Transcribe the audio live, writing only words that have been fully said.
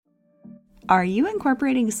Are you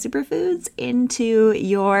incorporating superfoods into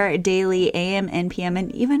your daily AM and PM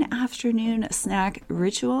and even afternoon snack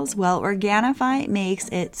rituals? Well, Organifi makes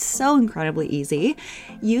it so incredibly easy.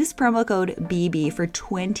 Use promo code BB for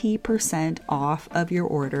 20% off of your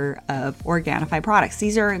order of Organifi products.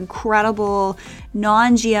 These are incredible,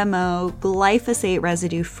 non-GMO, glyphosate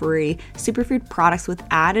residue-free superfood products with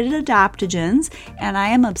added adaptogens, and I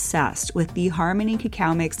am obsessed with the Harmony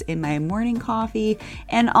Cacao Mix in my morning coffee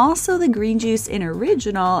and also the green juice in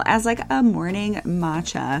Original as like a morning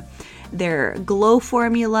matcha. Their glow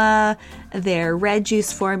formula, their red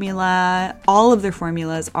juice formula, all of their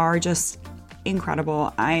formulas are just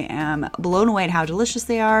incredible. I am blown away at how delicious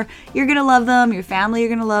they are. You're going to love them. Your family are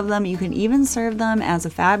going to love them. You can even serve them as a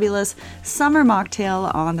fabulous summer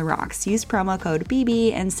mocktail on the rocks. Use promo code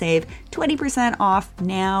BB and save 20% off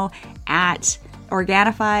now at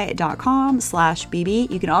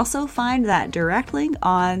Organifi.com/BB. You can also find that direct link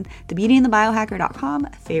on the beautyandthebiohacker.com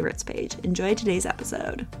favorites page. Enjoy today's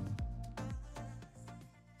episode.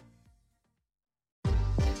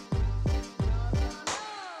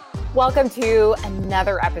 Welcome to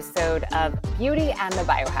another episode of Beauty and the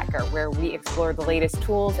Biohacker, where we explore the latest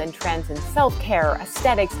tools and trends in self-care,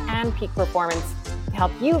 aesthetics, and peak performance to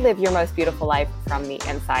help you live your most beautiful life from the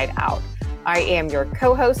inside out. I am your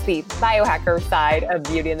co-host, the biohacker side of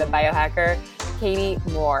Beauty and the Biohacker, Katie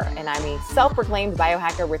Moore, and I'm a self-proclaimed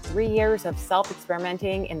biohacker with 3 years of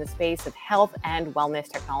self-experimenting in the space of health and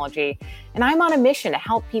wellness technology. And I'm on a mission to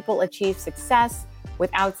help people achieve success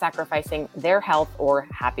without sacrificing their health or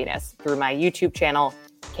happiness through my YouTube channel,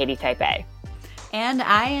 Katie Type A. And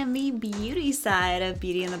I am the beauty side of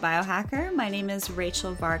Beauty and the Biohacker. My name is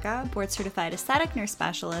Rachel Varga, board-certified aesthetic nurse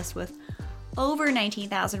specialist with over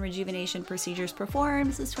 19,000 rejuvenation procedures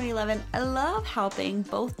performed since 2011. I love helping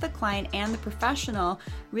both the client and the professional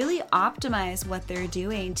really optimize what they're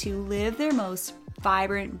doing to live their most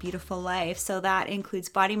vibrant, beautiful life. So that includes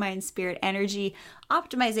body, mind, spirit, energy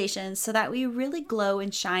optimization so that we really glow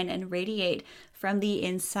and shine and radiate from the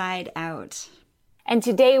inside out. And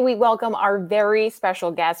today we welcome our very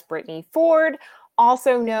special guest, Brittany Ford,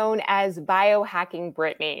 also known as Biohacking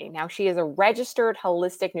Brittany. Now, she is a registered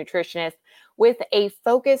holistic nutritionist with a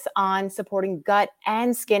focus on supporting gut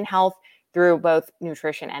and skin health through both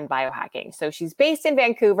nutrition and biohacking. So she's based in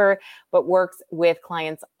Vancouver, but works with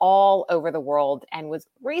clients all over the world and was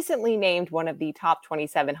recently named one of the top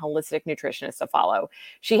 27 holistic nutritionists to follow.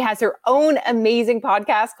 She has her own amazing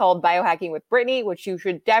podcast called Biohacking with Brittany, which you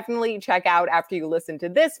should definitely check out after you listen to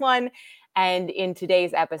this one. And in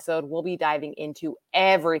today's episode, we'll be diving into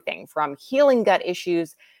everything from healing gut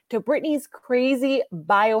issues to Brittany's crazy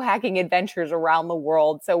biohacking adventures around the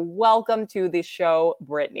world. So welcome to the show,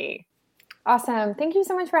 Brittany. Awesome. Thank you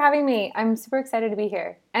so much for having me. I'm super excited to be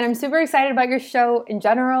here. And I'm super excited about your show in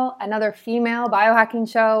general, another female biohacking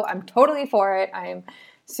show. I'm totally for it. I'm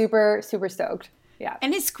super, super stoked. Yeah.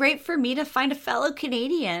 And it's great for me to find a fellow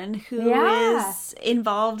Canadian who is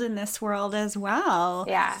involved in this world as well.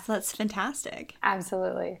 Yeah. So that's fantastic.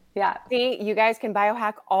 Absolutely. Yeah. See, you guys can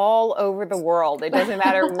biohack all over the world. It doesn't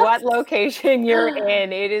matter what location you're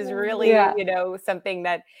in. It is really, something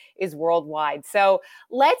that is worldwide. So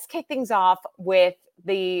let's kick things off with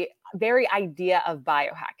the very idea of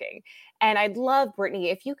biohacking. And I'd love,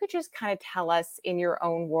 Brittany, if you could just kind of tell us in your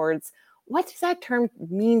own words, what does that term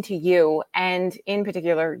mean to you and in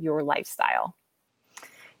particular your lifestyle?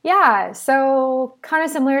 Yeah, so kind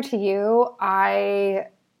of similar to you, I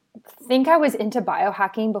think I was into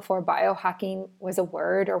biohacking before biohacking was a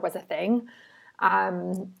word or was a thing.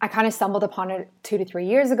 I kind of stumbled upon it 2 to 3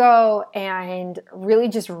 years ago and really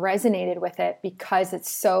just resonated with it because it's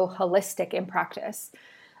so holistic in practice.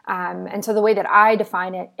 And so the way that I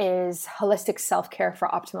define it is holistic self-care for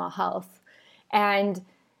optimal health. And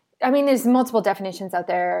I mean, there's multiple definitions out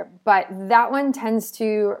there, but that one tends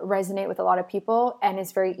to resonate with a lot of people and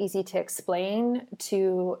is very easy to explain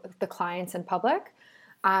to the clients and public.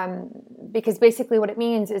 Because basically what it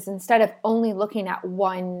means is instead of only looking at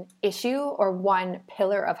one issue or one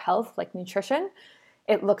pillar of health, like nutrition,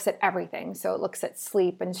 it looks at everything. So it looks at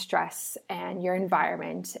sleep and stress and your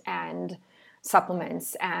environment and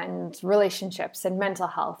supplements and relationships and mental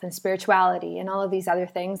health and spirituality and all of these other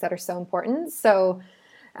things that are so important. So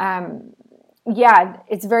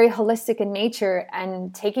it's very holistic in nature,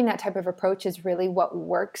 and taking that type of approach is really what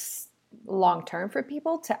works long-term for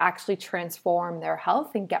people to actually transform their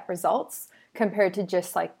health and get results compared to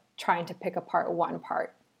just like trying to pick apart one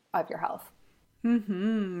part of your health.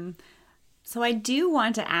 Mm-hmm. So I do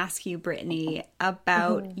want to ask you, Brittany,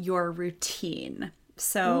 about your routine.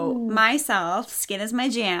 So myself, skin is my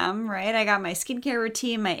jam, right? I got my skincare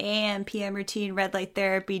routine, my AM, PM routine, red light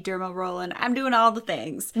therapy, dermal roll, and I'm doing all the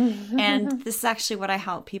things. And this is actually what I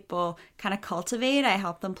help people kind of cultivate. I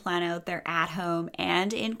help them plan out their at-home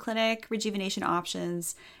and in-clinic rejuvenation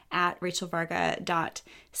options at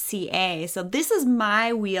rachelvarga.ca. So this is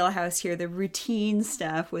my wheelhouse here, the routine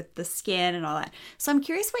stuff with the skin and all that. So I'm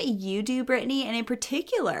curious what you do, Brittany, and in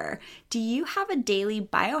particular, do you have a daily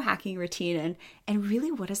biohacking routine, and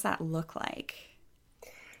really what does that look like?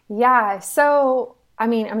 Yeah, so I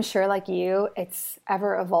mean, I'm sure like you, it's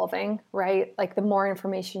ever evolving, right? Like the more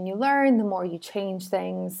information you learn, the more you change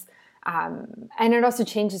things. And it also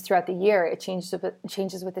changes throughout the year. It changes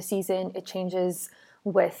with the season. It changes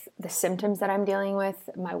with the symptoms that I'm dealing with,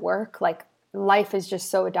 my work. Like life is just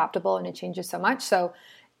so adaptable and it changes so much. So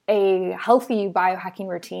a healthy biohacking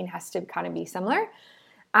routine has to kind of be similar.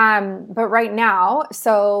 But right now,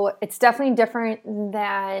 so it's definitely different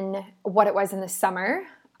than what it was in the summer.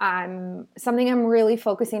 Something I'm really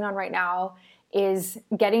focusing on right now is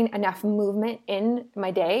getting enough movement in my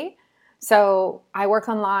day. So I work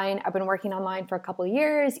online. I've been working online for a couple of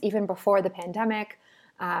years, even before the pandemic.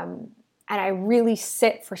 And I really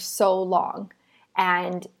sit for so long.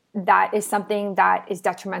 And that is something that is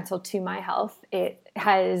detrimental to my health. It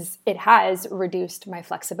has reduced my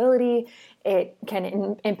flexibility. It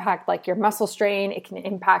can impact like your muscle strain. It can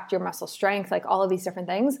impact your muscle strength, like all of these different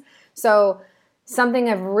things. So something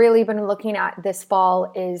I've really been looking at this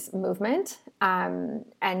fall is movement.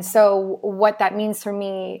 And so what that means for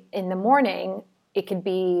me in the morning, it could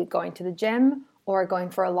be going to the gym or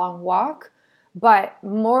going for a long walk. But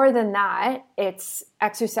more than that, it's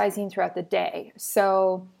exercising throughout the day.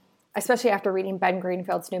 So especially after reading Ben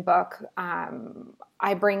Greenfield's new book,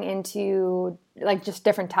 I bring into like just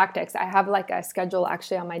different tactics. I have like a schedule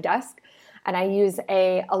actually on my desk, and I use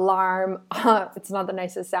a alarm. It's not the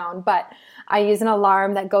nicest sound, but I use an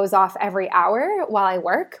alarm that goes off every hour while I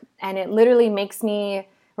work, and it literally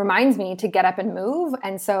reminds me to get up and move.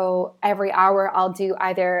 And so every hour I'll do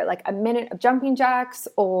either like a minute of jumping jacks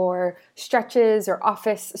or stretches or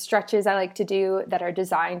office stretches I like to do that are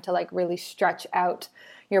designed to like really stretch out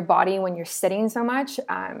your body when you're sitting so much,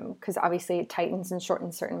 because obviously it tightens and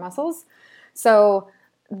shortens certain muscles. So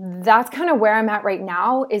that's kind of where I'm at right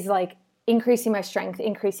now, is like increasing my strength,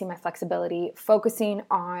 increasing my flexibility, focusing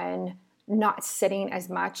on not sitting as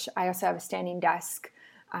much. I also have a standing desk,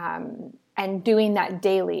 and doing that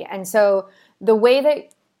daily. And so the way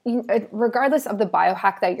that, regardless of the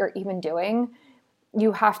biohack that you're even doing,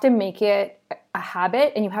 you have to make it a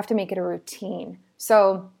habit and you have to make it a routine.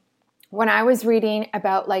 So when I was reading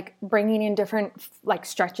about like bringing in different like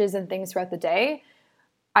stretches and things throughout the day,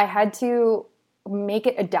 I had to make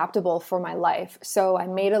it adaptable for my life. So I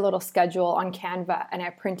made a little schedule on Canva and I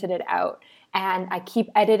printed it out, and I keep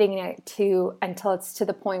editing it until it's to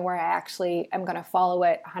the point where I actually am going to follow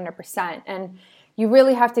it 100%. And you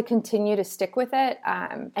really have to continue to stick with it,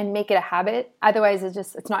 and make it a habit. Otherwise,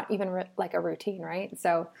 it's not even like a routine, right?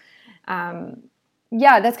 So,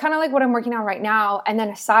 yeah, that's kind of like what I'm working on right now. And then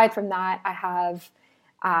aside from that, I have,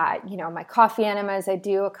 my coffee enemas. I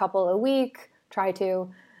do a couple a week, try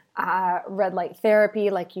to. Red light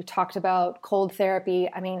therapy, like you talked about, cold therapy.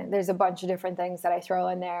 I mean, there's a bunch of different things that I throw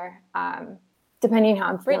in there, depending how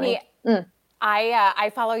I'm feeling. Brittany,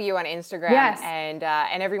 I follow you on Instagram, yes. and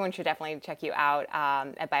everyone should definitely check you out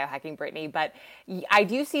at Biohacking Brittany. But I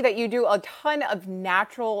do see that you do a ton of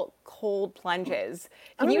natural cold plunges.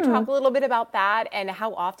 Can you talk a little bit about that and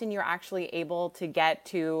how often you're actually able to get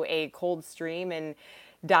to a cold stream and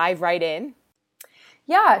dive right in?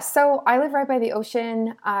 Yeah, so I live right by the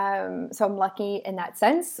ocean, so I'm lucky in that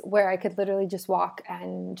sense, where I could literally just walk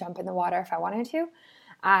and jump in the water if I wanted to.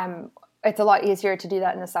 It's a lot easier to do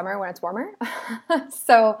that in the summer when it's warmer.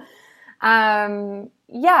 So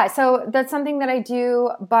so that's something that I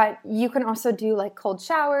do, but you can also do like cold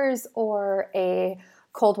showers or a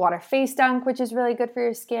cold water face dunk, which is really good for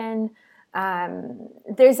your skin.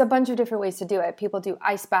 There's a bunch of different ways to do it. People do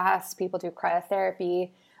ice baths, people do cryotherapy.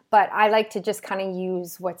 But I like to just kind of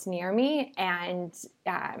use what's near me and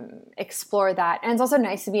explore that. And it's also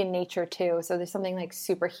nice to be in nature too. So there's something like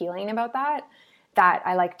super healing about that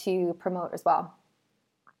I like to promote as well.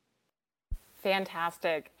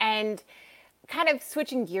 Fantastic. And kind of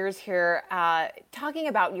switching gears here, talking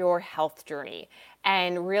about your health journey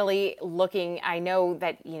and really looking, I know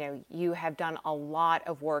that, you have done a lot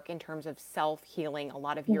of work in terms of self-healing, a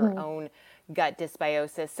lot of your own gut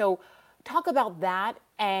dysbiosis. So talk about that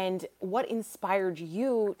and what inspired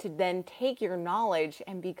you to then take your knowledge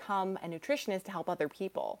and become a nutritionist to help other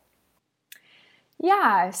people.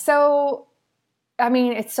 Yeah. So, I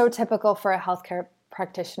mean, it's so typical for a healthcare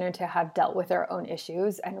practitioner to have dealt with their own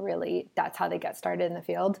issues, and really that's how they get started in the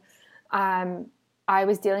field. I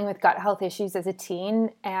was dealing with gut health issues as a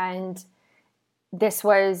teen, and this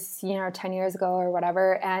was, 10 years ago or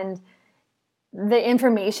whatever, and the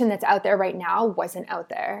information that's out there right now wasn't out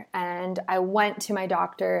there. And I went to my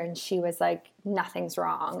doctor and she was like, nothing's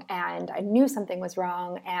wrong. And I knew something was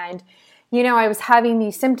wrong. And, I was having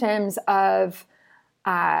these symptoms of,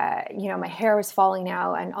 my hair was falling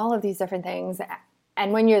out and all of these different things.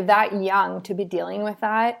 And when you're that young to be dealing with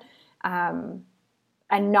that and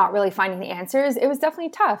not really finding the answers, it was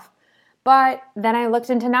definitely tough. But then I looked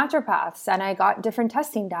into naturopaths and I got different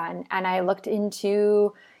testing done, and I looked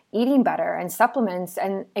into eating better and supplements,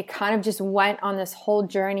 and it kind of just went on this whole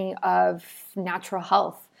journey of natural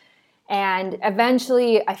health. And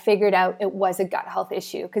eventually I figured out it was a gut health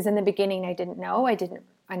issue, because in the beginning I didn't know, I didn't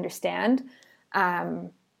understand.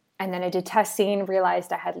 And then I did testing,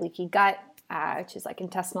 realized I had leaky gut, which is like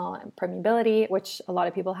intestinal permeability, which a lot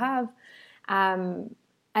of people have. And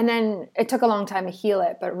then it took a long time to heal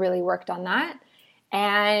it, but really worked on that.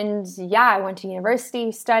 And I went to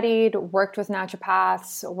university, studied, worked with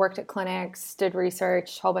naturopaths, worked at clinics, did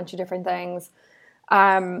research, a whole bunch of different things.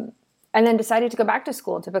 And then decided to go back to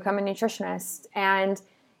school to become a nutritionist. And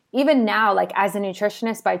even now, like as a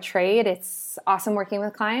nutritionist by trade, it's awesome working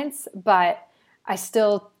with clients, but I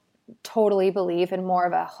still totally believe in more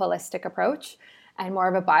of a holistic approach and more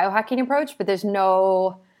of a biohacking approach. But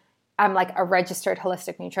I'm like a registered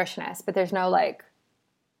holistic nutritionist, but there's no like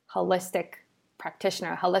holistic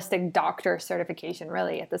practitioner, holistic doctor certification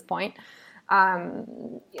really at this point.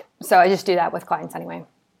 So I just do that with clients anyway.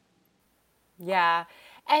 Yeah.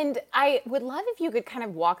 And I would love if you could kind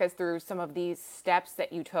of walk us through some of these steps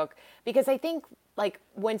that you took, because I think like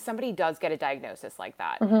when somebody does get a diagnosis like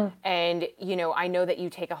that, and, I know that you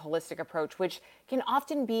take a holistic approach, which can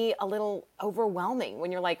often be a little overwhelming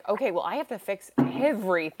when you're like, okay, well, I have to fix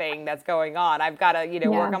everything that's going on. I've got to,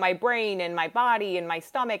 work on my brain and my body and my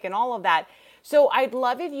stomach and all of that. So I'd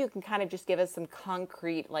love if you can kind of just give us some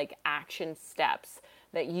concrete like action steps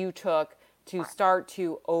that you took to start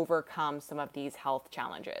to overcome some of these health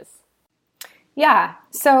challenges. Yeah.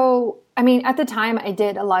 So, at the time I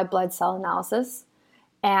did a live blood cell analysis,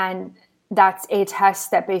 and that's a test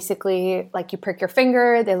that basically like you prick your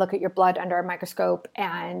finger, they look at your blood under a microscope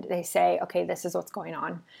and they say, okay, this is what's going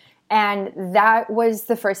on. And that was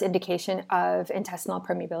the first indication of intestinal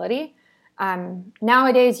permeability.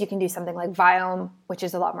 Nowadays, you can do something like Viome, which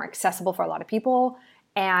is a lot more accessible for a lot of people,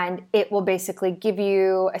 and it will basically give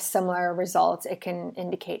you a similar result. It can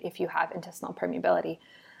indicate if you have intestinal permeability.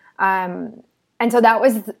 And so that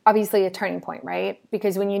was obviously a turning point, right?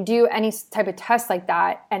 Because when you do any type of test like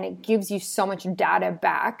that and it gives you so much data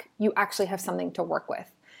back, you actually have something to work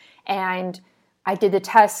with. And I did the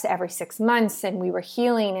test every 6 months, and we were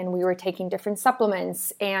healing and we were taking different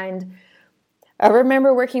supplements. And I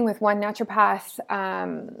remember working with one naturopath,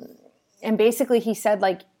 and basically he said,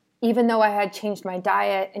 like, even though I had changed my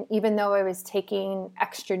diet and even though I was taking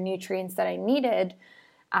extra nutrients that I needed,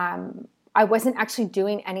 I wasn't actually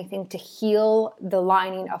doing anything to heal the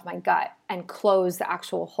lining of my gut and close the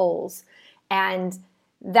actual holes. And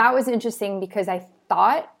that was interesting because I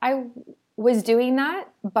thought I was doing that,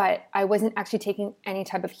 but I wasn't actually taking any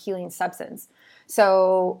type of healing substance.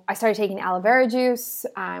 So I started taking aloe vera juice,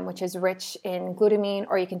 which is rich in glutamine,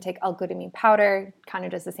 or you can take L-glutamine powder, kind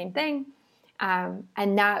of does the same thing.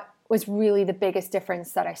 And that was really the biggest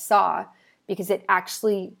difference that I saw, because it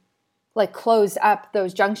actually like closed up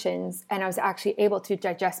those junctions, and I was actually able to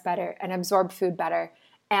digest better and absorb food better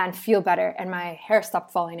and feel better, and my hair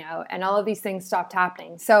stopped falling out and all of these things stopped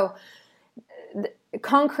happening. So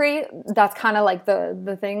concrete, that's kind of like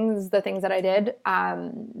the things that I did.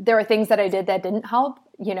 There were things that I did that didn't help.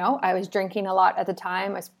 I was drinking a lot at the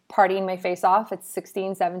time. I was partying my face off at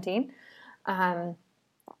 16, 17.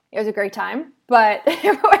 It was a great time, but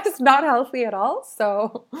it was not healthy at all.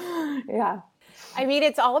 So yeah.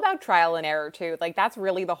 It's all about trial and error too. Like that's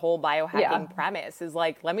really the whole biohacking premise is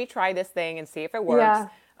like, let me try this thing and see if it works. Yeah.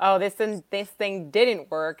 Oh, this thing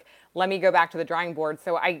didn't work. Let me go back to the drawing board.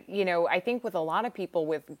 So I think with a lot of people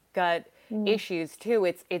with gut issues too,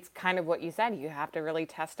 it's kind of what you said. You have to really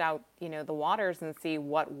test out, the waters and see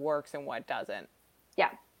what works and what doesn't. Yeah,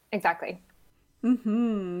 exactly.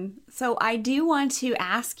 So I do want to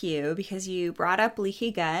ask you, because you brought up leaky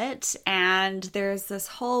gut, and there's this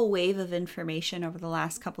whole wave of information over the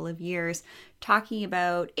last couple of years talking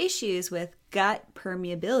about issues with gut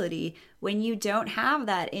permeability. When you don't have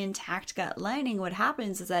that intact gut lining, what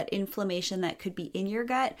happens is that inflammation that could be in your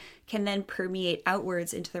gut can then permeate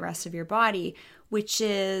outwards into the rest of your body, which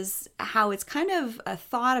is how it's kind of a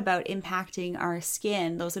thought about impacting our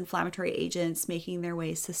skin, those inflammatory agents making their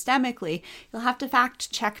way systemically. You'll have to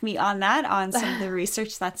fact check me on that, on some of the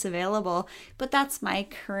research that's available, but that's my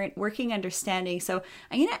current working understanding. So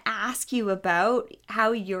I'm going to ask you about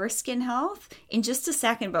how your skin health in just a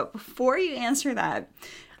second, but before you answer that,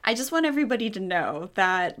 I just want everybody to know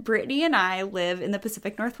that Brittany and I live in the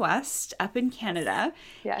Pacific Northwest up in Canada.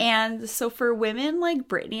 Yes. And so for women like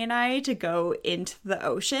Brittany and I to go into the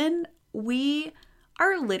ocean, we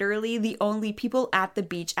are literally the only people at the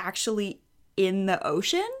beach actually in the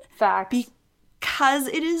ocean. Facts. Because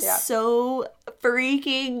it is so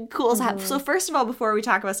freaking cool. So first of all, before we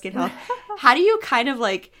talk about skin health, how do you kind of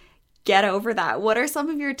like get over that? What are some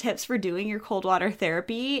of your tips for doing your cold water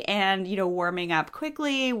therapy and, you know, warming up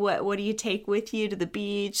quickly? What do you take with you to the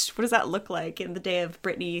beach? What does that look like in the day of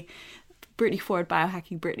Brittany Ford,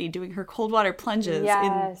 biohacking Brittany, doing her cold water plunges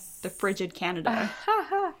in the frigid Canada?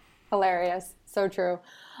 Hilarious. So true.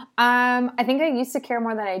 I think I used to care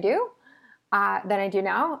more than I do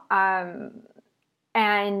now.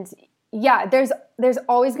 And yeah, there's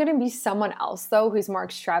always going to be someone else though who's more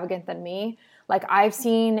extravagant than me. Like I've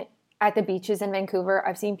seen at the beaches in Vancouver,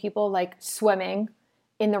 I've seen people like swimming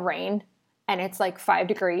in the rain and it's like 5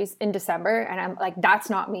 degrees in December. And I'm like, that's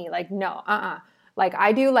not me. Like, no, Like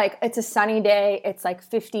I do, like, it's a sunny day. It's like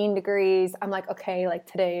 15 degrees. I'm like, okay, like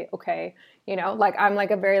today. Okay. You know, like I'm like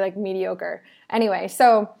a very like mediocre anyway.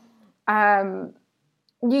 So,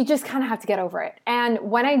 you just kind of have to get over it. And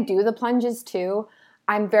when I do the plunges too,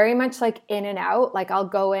 I'm very much like in and out. Like I'll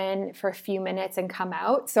go in for a few minutes and come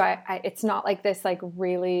out. So it's not like this like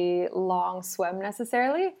really long swim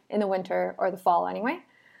necessarily in the winter or the fall anyway.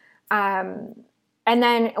 And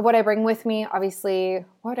then what I bring with me, obviously,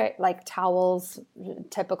 like towels,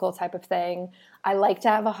 typical type of thing. I like to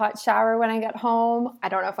have a hot shower when I get home. I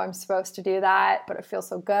don't know if I'm supposed to do that, but it feels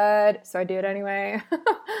so good. So I do it anyway.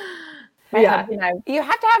 Yeah. You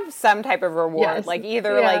have to have some type of reward, Yes. like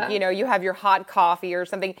either like, you know, you have your hot coffee or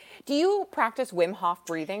something. Do you practice Wim Hof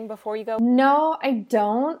breathing before you go? No, I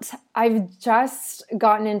don't. I've just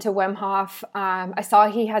gotten into Wim Hof. I saw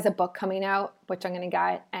he has a book coming out, which I'm going to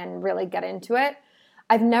get and really get into it.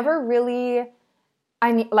 I've never really,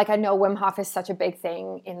 I know Wim Hof is such a big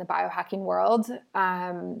thing in the biohacking world.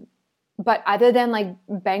 But other than like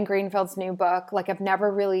Ben Greenfield's new book, like I've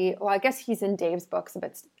never really, well, I guess he's in Dave's books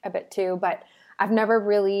a bit too, but I've never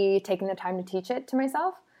really taken the time to teach it to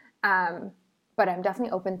myself. But I'm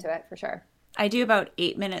definitely open to it for sure. I do about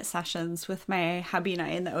 8-minute sessions with my hubby and I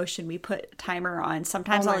in the ocean. We put a timer on.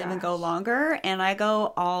 Sometimes I'll even go longer, and I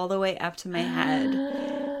go all the way up to my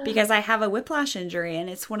head because I have a whiplash injury, and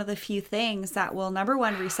it's one of the few things that will, number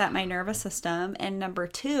one, reset my nervous system, and number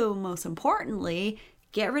two, most importantly,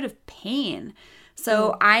 get rid of pain.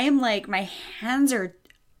 So I am like, my hands are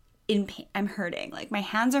in pain. I'm hurting. Like my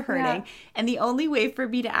hands are hurting. Yeah. And the only way for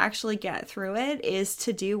me to actually get through it is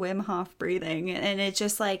to do Wim Hof breathing. And it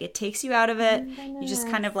just like, it takes you out of it. You just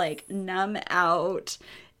kind of like numb out.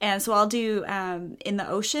 And so I'll do in the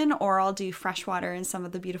ocean, or I'll do freshwater in some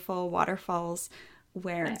of the beautiful waterfalls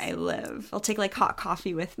where I live. I'll take like hot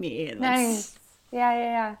coffee with me. And nice.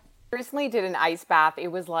 Yeah. I recently did an ice bath. It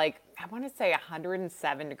was like, I want to say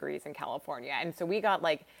 107 degrees in California. And so we got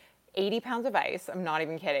like 80 pounds of ice. I'm not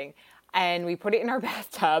even kidding. And we put it in our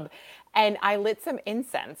bathtub, and I lit some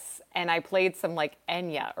incense and I played some like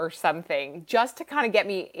Enya or something just to kind of get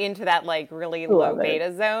me into that like really low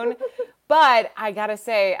beta zone. But I gotta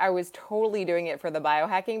say, I was totally doing it for the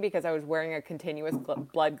biohacking because I was wearing a continuous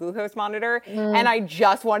blood glucose monitor, and I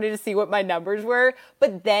just wanted to see what my numbers were.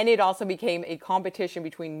 But then it also became a competition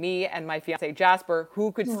between me and my fiance Jasper,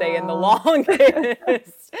 who could stay in the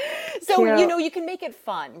longest. So, you know, you can make it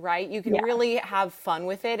fun, right? You can really have fun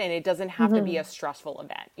with it, and it doesn't have to be a stressful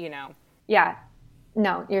event, you know? Yeah.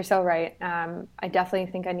 No, you're so right. I definitely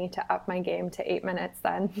think I need to up my game to 8 minutes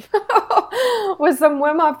then with some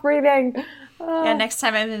Wim Hof breathing. Yeah, next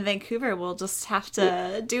time I'm in Vancouver, we'll just have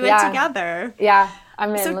to do it together. Yeah,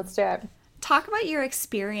 I'm in. Let's do it. Talk about your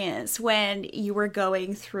experience when you were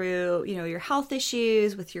going through, you know, your health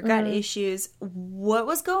issues, with your gut issues. What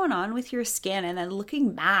was going on with your skin? And then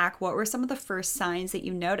looking back, what were some of the first signs that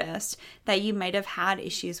you noticed that you might have had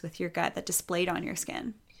issues with your gut that displayed on your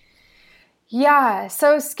skin? Yeah,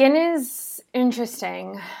 so skin is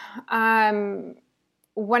interesting.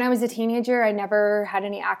 When I was a teenager, I never had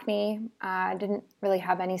any acne. I didn't really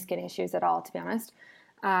have any skin issues at all, to be honest.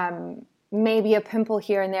 Maybe a pimple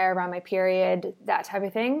here and there around my period, that type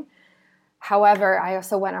of thing. However, I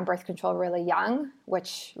also went on birth control really young,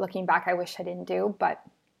 which looking back, I wish I didn't do. But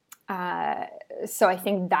so I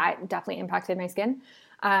think that definitely impacted my skin.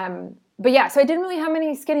 But yeah, so I didn't really have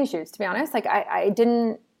many skin issues, to be honest. Like I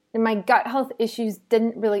didn't, my gut health issues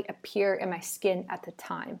didn't really appear in my skin at the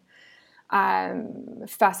time.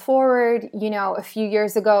 Fast forward, a few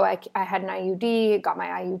years ago, I had an IUD, got my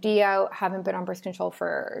IUD out, haven't been on birth control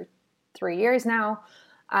for 3 years now.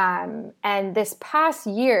 And this past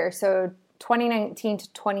year, so 2019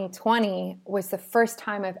 to 2020 was the first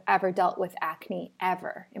time I've ever dealt with acne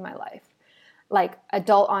ever in my life, like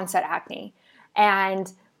adult onset acne.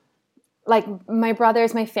 And like my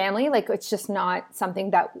brothers, my family, like it's just not something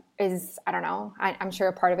that is, I don't know, I'm sure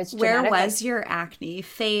a part of it's genetic. Where was your acne?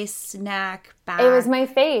 Face, neck, back? It was my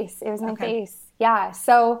face. It was my face. Yeah.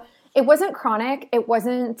 So it wasn't chronic. It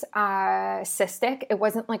wasn't cystic. It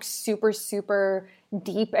wasn't like super, super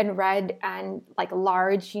deep and red and like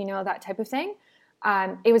large, that type of thing.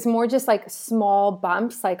 It was more just like small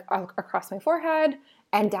bumps like across my forehead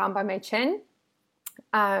and down by my chin.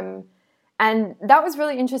 And that was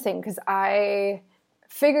really interesting because I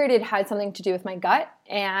figured it had something to do with my gut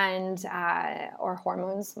and or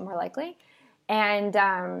hormones more likely. And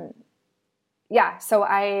so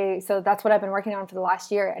that's what I've been working on for the last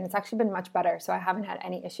year, and it's actually been much better. So I haven't had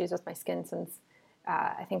any issues with my skin since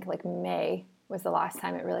I think like May was the last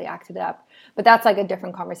time it really acted up. But that's like a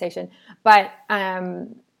different conversation. But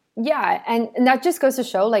and that just goes to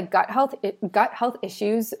show like gut health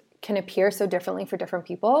issues can appear so differently for different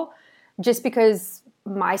people. Just because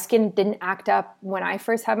my skin didn't act up when I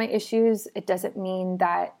first had my issues, it doesn't mean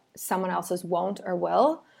that someone else's won't or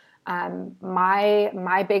will.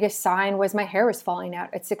 My biggest sign was my hair was falling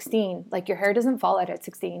out at 16. Like your hair doesn't fall out at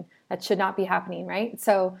 16. That should not be happening, right?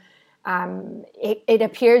 So it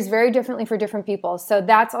appears very differently for different people. So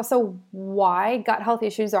that's also why gut health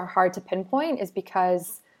issues are hard to pinpoint, is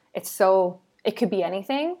because it could be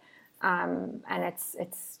anything, and it's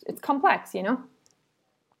complex,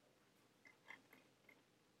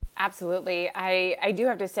 Absolutely. I do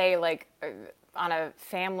have to say, like, on a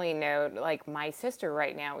family note, like my sister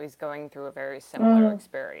right now is going through a very similar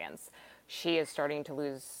experience. She is starting to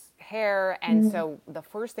lose hair. And so the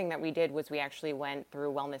first thing that we did was we actually went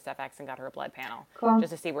through Wellness FX and got her a blood panel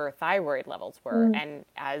just to see where her thyroid levels were. And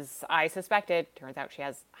as I suspected, turns out she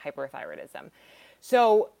has hyperthyroidism.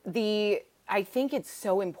 So I think it's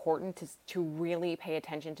so important to really pay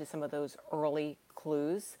attention to some of those early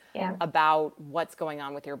clues about what's going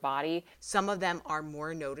on with your body. Some of them are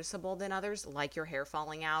more noticeable than others, like your hair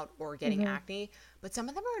falling out or getting acne, but some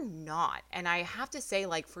of them are not. And I have to say,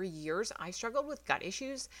 like, for years, I struggled with gut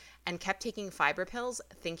issues and kept taking fiber pills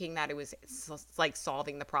thinking that it was like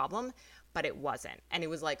solving the problem, but it wasn't. And it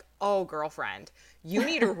was like, oh, girlfriend, you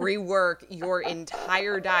need to rework your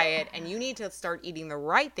entire diet and you need to start eating the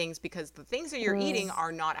right things because the things that you're eating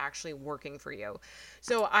are not actually working for you.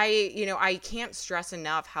 So I can't stress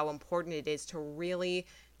enough how important it is to really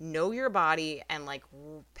know your body and like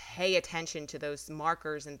pay attention to those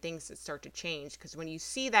markers and things that start to change. Because when you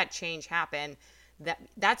see that change happen,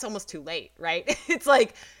 that's almost too late, right? It's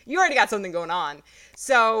like you already got something going on.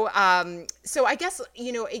 So I guess,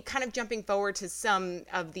 it kind of jumping forward to some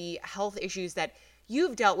of the health issues that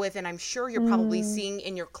you've dealt with, and I'm sure you're probably seeing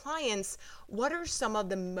in your clients, what are some of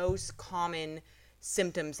the most common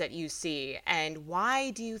symptoms that you see, and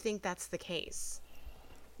why do you think that's the case?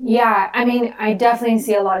 Yeah, I mean, I definitely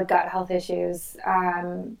see a lot of gut health issues.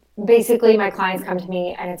 Basically, my clients come to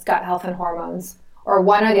me and it's gut health and hormones, or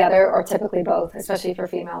one or the other, or typically both, especially for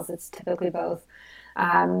females, it's typically both.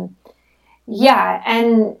 And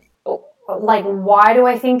like, why do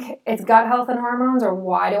I think it's gut health and hormones, or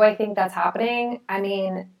why do I think that's happening? I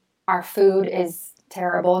mean, our food is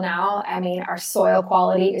terrible now. I mean, our soil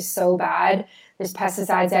quality is so bad. There's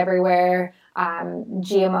pesticides everywhere.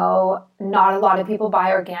 GMO, not a lot of people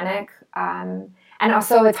buy organic. And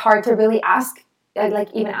also it's hard to really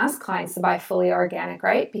even ask clients to buy fully organic,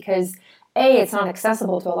 right? Because A, it's not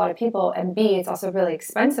accessible to a lot of people, and B, it's also really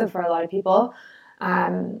expensive for a lot of people.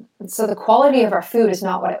 So the quality of our food is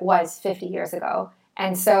not what it was 50 years ago.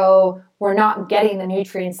 And so we're not getting the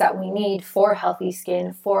nutrients that we need for healthy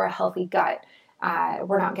skin, for a healthy gut.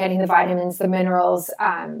 We're not getting the vitamins, the minerals,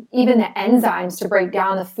 even the enzymes to break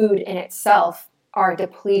down the food in itself are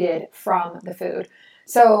depleted from the food.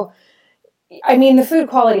 So, I mean, the food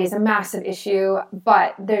quality is a massive issue,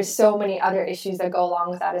 but there's so many other issues that go along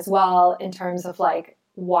with that as well, in terms of like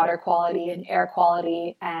water quality and air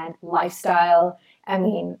quality and lifestyle. I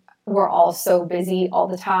mean, we're all so busy all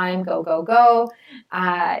the time, go, go, go,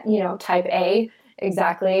 type A,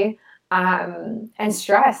 exactly. and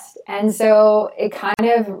stressed. And so it kind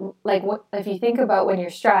of like, what, if you think about when you're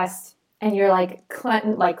stressed and you're like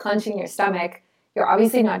clenching your stomach, you're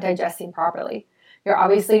obviously not digesting properly. You're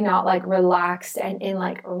obviously not like relaxed and in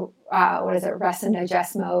like, rest and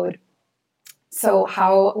digest mode. So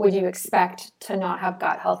how would you expect to not have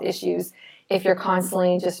gut health issues if you're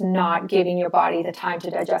constantly just not giving your body the time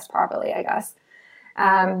to digest properly, I guess.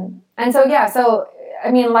 And so,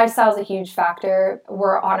 I mean, lifestyle is a huge factor.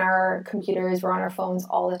 We're on our computers, we're on our phones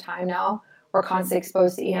all the time now. We're constantly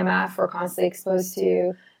exposed to EMF, we're constantly exposed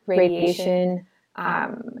to radiation,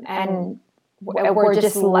 and we're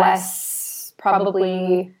just less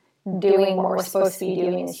probably doing what we're supposed to be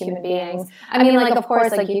doing as human beings. I mean, like, of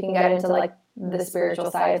course, like you can get into like the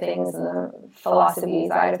spiritual side of things and the philosophy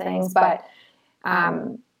side of things, but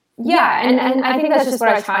and I think that's just what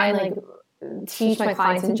I try and like teach my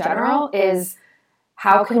clients in general is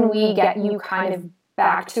how can we get you kind of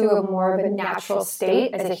back to a more of a natural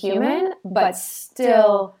state as a human, but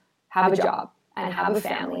still have a job and have a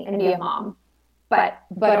family and be a mom, but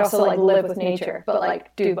also like live with nature, but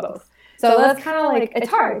like do both. So that's kind of like, it's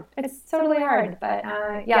hard. It's totally hard, but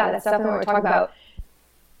that's definitely what we're talking about.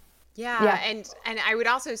 Yeah. And I would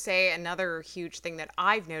also say another huge thing that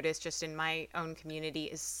I've noticed just in my own community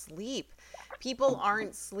is sleep. People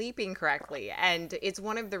aren't sleeping correctly. And it's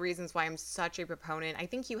one of the reasons why I'm such a proponent. I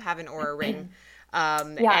think you have an Oura ring.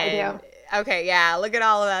 I do. Okay, yeah, look at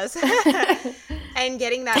all of us. And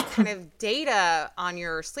getting that kind of data on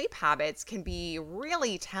your sleep habits can be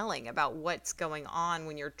really telling about what's going on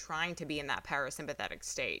when you're trying to be in that parasympathetic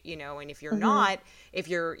state, you know, and if you're not, if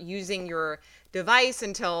you're using your device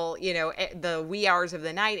until, you know, the wee hours of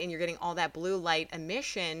the night and you're getting all that blue light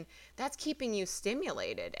emission, that's keeping you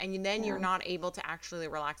stimulated. And then you're not able to actually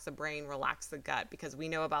relax the brain, relax the gut, because we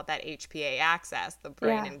know about that HPA axis, the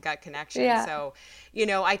brain and gut connection. Yeah. So, you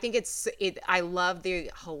know, I think I love the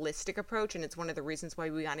holistic approach. And it's one of the reasons why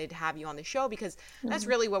we wanted to have you on the show, because that's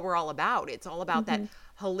really what we're all about. It's all about that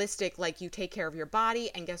holistic, like you take care of your body,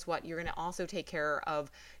 and guess what? You're going to also take care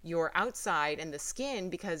of your outside and the skin,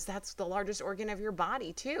 because that's the largest organ of your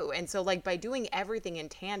body too. And so like by doing everything in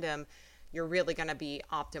tandem, you're really going to be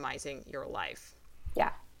optimizing your life.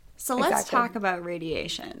 Yeah. So let's talk about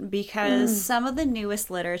radiation, because some of the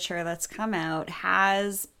newest literature that's come out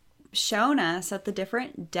has shown us that the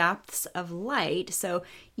different depths of light, so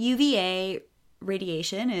UVA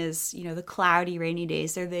radiation is, you know, the cloudy, rainy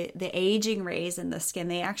days. They're the aging rays in the skin.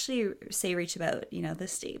 They actually say reach about, you know,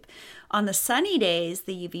 this deep. On the sunny days,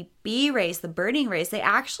 the UVB rays, the burning rays, they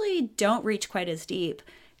actually don't reach quite as deep.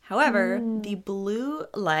 However, the blue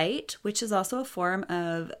light, which is also a form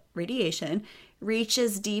of radiation,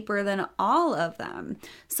 reaches deeper than all of them.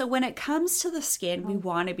 So when it comes to the skin, we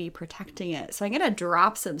want to be protecting it. So I'm going to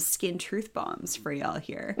drop some skin truth bombs for y'all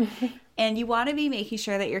here. And you want to be making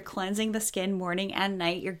sure that you're cleansing the skin morning and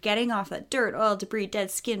night. You're getting off that dirt, oil, debris,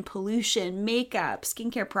 dead skin, pollution, makeup,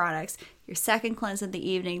 skincare products. Your second cleanse in the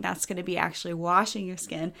evening, that's going to be actually washing your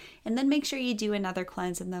skin. And then make sure you do another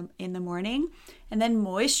cleanse in the morning. And then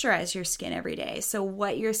moisturize your skin every day. So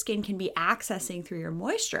what your skin can be accessing through your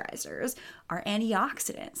moisturizers are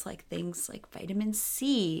antioxidants, like things like vitamin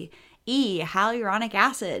C, E, hyaluronic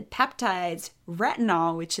acid, peptides,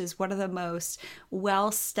 retinol, which is one of the most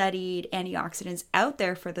well-studied antioxidants out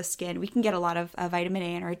there for the skin. We can get a lot of vitamin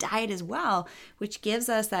A in our diet as well, which gives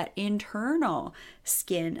us that internal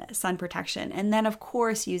skin sun protection. And then, of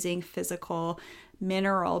course, using physical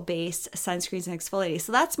mineral-based sunscreens and exfoliators.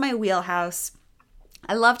 So that's my wheelhouse.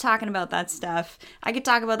 I love talking about that stuff. I could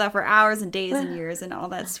talk about that for hours and days and years and all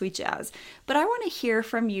that sweet jazz. But I want to hear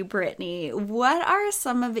from you, Brittany. What are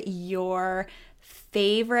some of your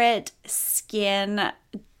favorite skin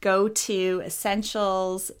go-to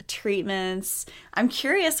essentials, treatments? I'm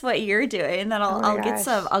curious what you're doing, and then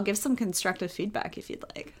I'll give some constructive feedback if you'd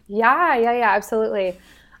like. Yeah, absolutely.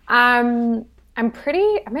 Am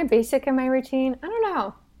I basic in my routine? I don't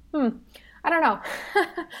know. I don't know.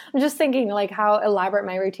 I'm just thinking like how elaborate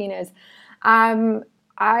my routine is.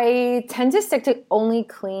 I tend to stick to only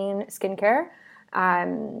clean skincare,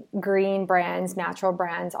 green brands, natural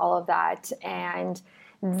brands, all of that. And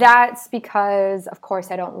that's because, of course,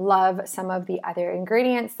 I don't love some of the other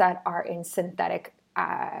ingredients that are in synthetic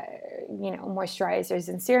moisturizers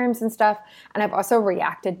and serums and stuff. And I've also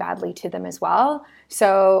reacted badly to them as well.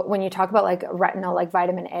 So when you talk about like retinol, like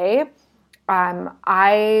vitamin A,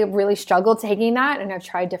 I really struggled taking that, and I've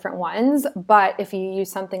tried different ones. But if you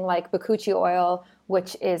use something like bakuchi oil,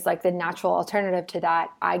 which is like the natural alternative to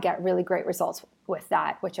that, I get really great results with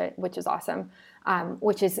that, which is awesome.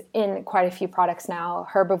 Which is in quite a few products now.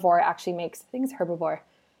 Herbivore actually makes, I think it's Herbivore.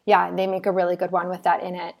 Yeah, they make a really good one with that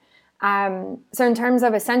in it. So in terms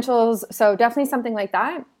of essentials, so definitely something like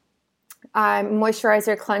that.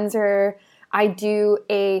 Moisturizer, cleanser. I do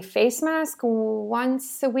a face mask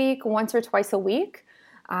once or twice a week.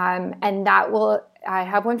 And I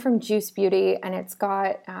have one from Juice Beauty, and it's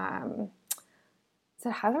got, is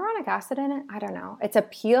it hyaluronic acid in it? I don't know. It's a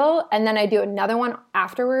peel. And then I do another one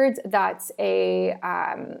afterwards. That's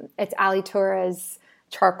it's Alitura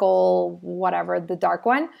charcoal, whatever, the dark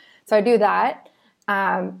one. So I do that.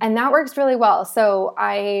 And that works really well. So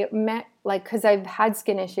I met, because I've had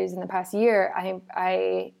skin issues in the past year,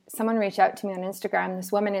 someone reached out to me on Instagram,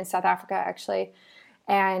 this woman in South Africa actually,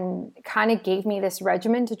 and kind of gave me this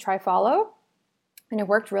regimen to try follow. And it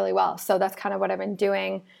worked really well. So that's kind of what I've been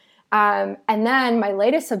doing. And then my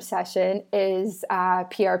latest obsession is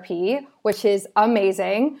PRP, which is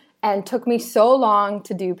amazing and took me so long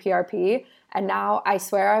to do PRP. And now I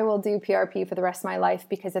swear I will do PRP for the rest of my life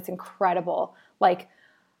because it's incredible.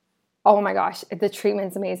 Oh my gosh, the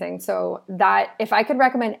treatment's amazing. So that, if I could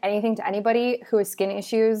recommend anything to anybody who has skin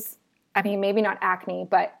issues, I mean, maybe not acne,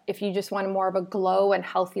 but if you just want more of a glow and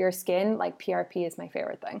healthier skin, PRP is my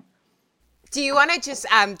favorite thing. Do you want to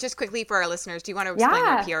just quickly for our listeners, do you want to explain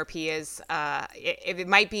what PRP is? It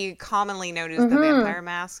might be commonly known as the vampire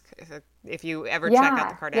mask, if you ever check out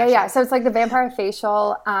the Kardashians. Yeah. So it's like the vampire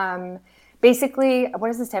facial. Basically, what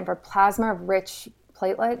does it stand for? Plasma-rich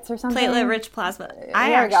platelets or something? Platelet-rich plasma.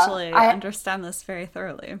 I actually understand this very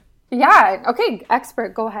thoroughly. Yeah. Okay.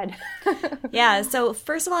 Expert. Go ahead. Yeah. So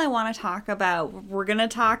first of all, we're going to talk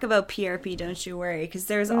about PRP. Don't you worry. Because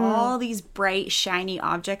there's all these bright, shiny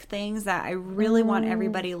object things that I really want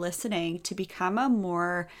everybody listening to become a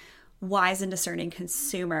more wise and discerning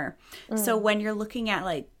consumer. So when you're looking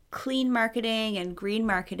at clean marketing and green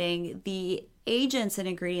marketing, the agents and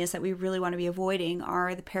ingredients that we really want to be avoiding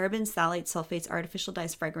are the parabens, phthalates, sulfates, artificial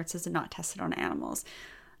dyes, fragrances, and not tested on animals.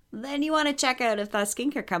 Then you want to check out if that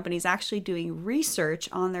skincare company is actually doing research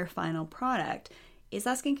on their final product. Is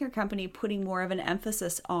that skincare company putting more of an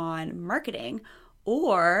emphasis on marketing,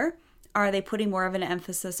 or are they putting more of an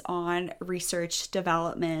emphasis on research,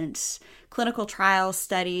 development, clinical trials,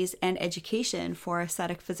 studies, and education for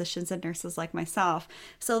aesthetic physicians and nurses like myself?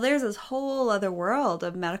 So there's this whole other world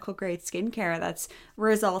of medical grade skincare that's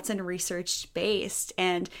results and research based.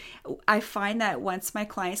 And I find that once my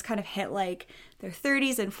clients kind of hit their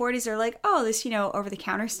 30s and 40s, they're like, oh, this, over the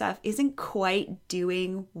counter stuff isn't quite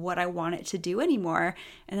doing what I want it to do anymore.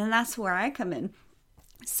 And then that's where I come in.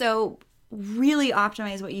 So really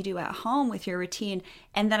optimize what you do at home with your routine.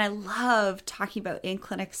 And then I love talking about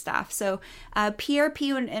in-clinic stuff. So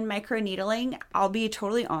PRP and microneedling, I'll be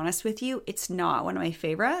totally honest with you, it's not one of my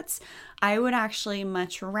favorites. I would actually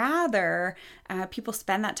much rather people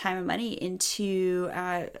spend that time and money into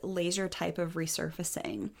laser type of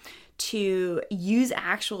resurfacing, to use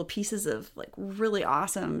actual pieces of really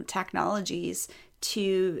awesome technologies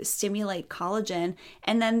to stimulate collagen.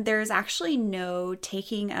 And then there's actually no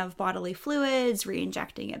taking of bodily fluids,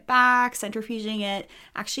 re-injecting it back, centrifuging it,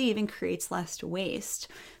 actually even creates less waste.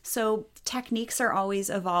 So techniques are always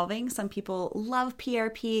evolving. Some people love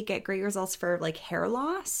PRP, get great results for hair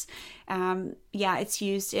loss. It's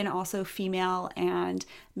used in also female and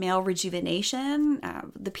male rejuvenation,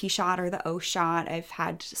 the P shot or the O shot. I've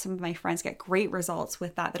had some of my friends get great results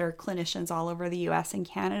with that are clinicians all over the US and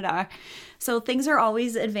Canada. So things are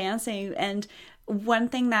always advancing. And one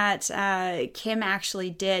thing that Kim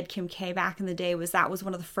K back in the day, was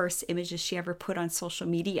one of the first images she ever put on social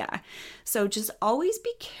media. So just always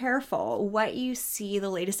be careful what you see the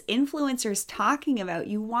latest influencers talking about.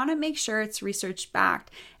 You want to make sure it's research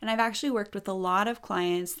backed. And I've actually worked with a lot of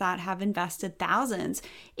clients that have invested thousands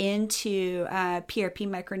into PRP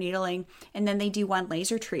microneedling, and then they do one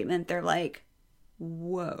laser treatment. They're like,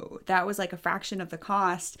 whoa, that was a fraction of the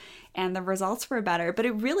cost and the results were better. But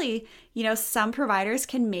it really, some providers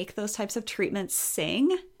can make those types of treatments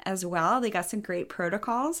sing as well. They got some great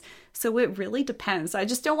protocols. So it really depends. I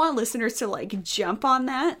just don't want listeners to jump on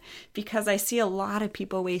that, because I see a lot of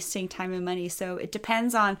people wasting time and money. So it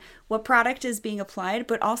depends on what product is being applied,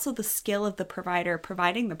 but also the skill of the provider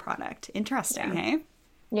providing the product. Interesting, hey?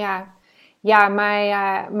 Yeah. Yeah,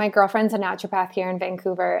 my girlfriend's a naturopath here in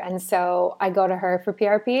Vancouver, and so I go to her for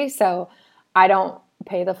PRP, so I don't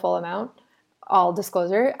pay the full amount, all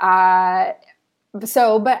disclosure. But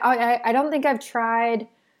I don't think I've tried,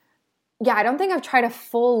 a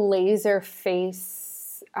full laser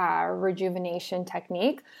face rejuvenation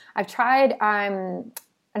technique. I've tried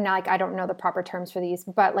and like, I don't know the proper terms for these,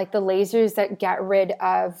 but like the lasers that get rid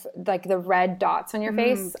of like the red dots on your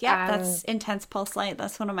face. Yeah, that's intense pulse light.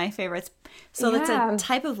 That's one of my favorites. So it's a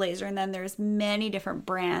type of laser, and then there's many different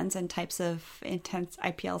brands and types of intense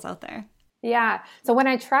IPLs out there. Yeah. So when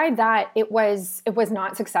I tried that, it was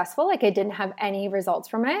not successful. Like, I didn't have any results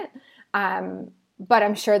from it. But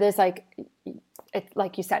I'm sure there's like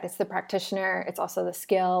you said, it's the practitioner, it's also the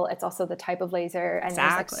skill, it's also the type of laser, and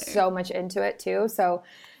there's like so much into it too. So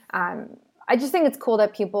I just think it's cool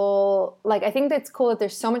that people, like, I think that it's cool that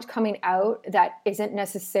there's so much coming out that isn't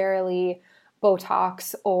necessarily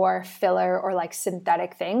Botox or filler or like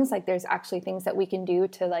synthetic things. Like, there's actually things that we can do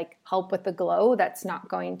to like help with the glow that's not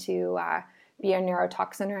going to be a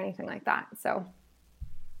neurotoxin or anything like that. So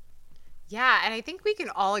yeah, and I think we can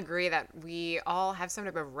all agree that we all have some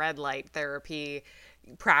type of red light therapy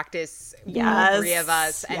practice, all three of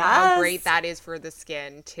us, and how great that is for the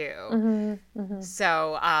skin too.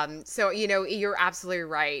 So, you know, you're absolutely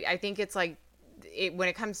right. I think it's like, when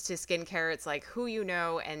it comes to skincare, it's like who you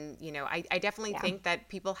know, and you know, I definitely think that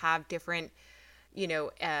people have different, you know,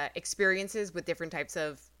 experiences with different types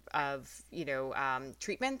of you know,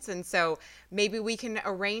 treatments. And so maybe we can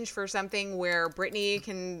arrange for something where Brittany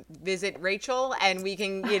can visit Rachel, and we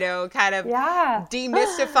can, you know, kind of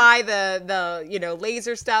demystify the you know,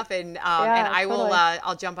 laser stuff, and I will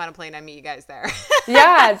I'll jump on a plane and meet you guys there.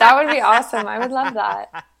 Yeah, that would be awesome. I would love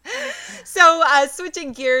that. So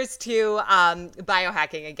switching gears to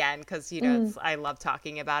biohacking again, because, you know, I love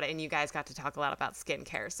talking about it, and you guys got to talk a lot about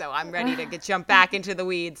skincare. So I'm ready to jump back into the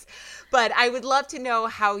weeds. But I would love to know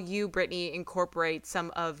how you, Brittany, incorporate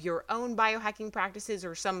some of your own biohacking practices,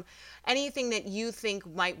 or anything that you think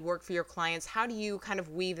might work for your clients. How do you kind of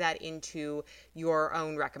weave that into your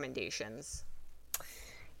own recommendations?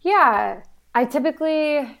 Yeah, I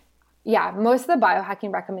typically, most of the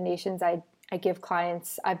biohacking recommendations I give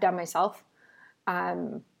clients, I've done myself.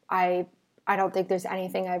 I don't think there's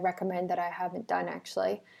anything I recommend that I haven't done,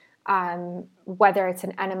 actually. Whether it's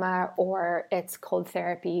an enema or it's cold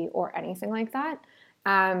therapy or anything like that.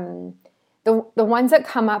 The ones that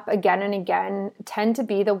come up again and again tend to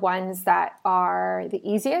be the ones that are the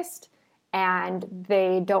easiest, and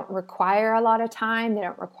they don't require a lot of time. They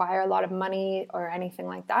don't require a lot of money or anything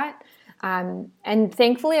like that. And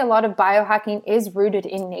thankfully, a lot of biohacking is rooted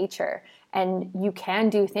in nature. And you can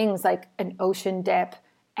do things like an ocean dip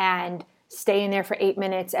and stay in there for 8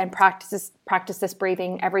 minutes and practice this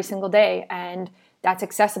breathing every single day. And that's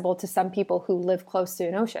accessible to some people who live close to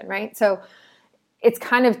an ocean, right? So it's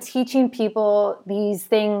kind of teaching people these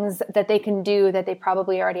things that they can do that they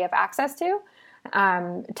probably already have access to,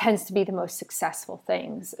 tends to be the most successful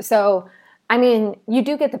things. So, I mean, you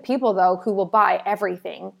do get the people, though, who will buy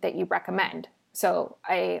everything that you recommend. So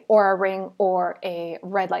a Oura ring or a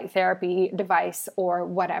red light therapy device or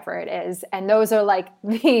whatever it is. And those are like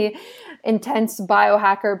the intense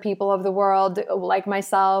biohacker people of the world, like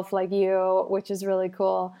myself, like you, which is really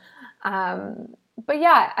cool. But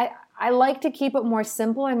yeah, I like to keep it more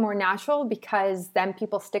simple and more natural, because then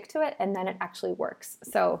people stick to it and then it actually works.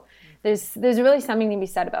 So there's really something to be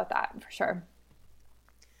said about that, for sure.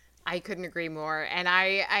 I couldn't agree more. And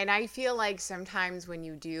I feel like sometimes when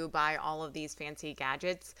you do buy all of these fancy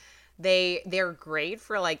gadgets, they're great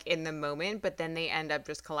for like in the moment, but then they end up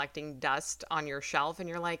just collecting dust on your shelf, and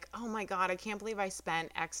you're like, oh my God, I can't believe I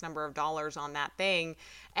spent X number of dollars on that thing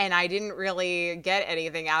and I didn't really get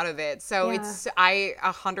anything out of it. So I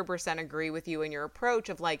 100% agree with you in your approach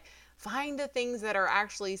of like, find the things that are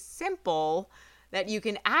actually simple that you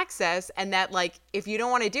can access, and that like, if you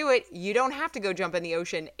don't want to do it, you don't have to go jump in the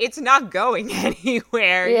ocean. It's not going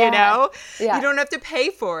anywhere, you know? Yeah. You don't have to pay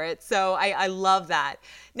for it. So I love that.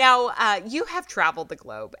 Now, you have traveled the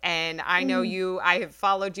globe, and I know I have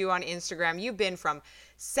followed you on Instagram. You've been from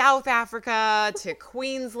South Africa to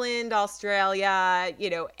Queensland, Australia, you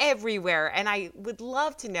know, everywhere. And I would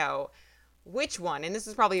love to know which one, and this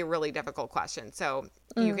is probably a really difficult question, so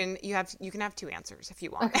you can have two answers if you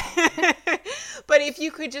want. Okay. But if you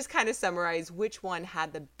could just kind of summarize which one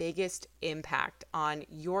had the biggest impact on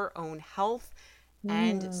your own health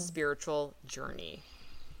and spiritual journey.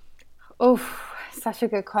 Oh, such a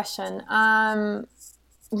good question.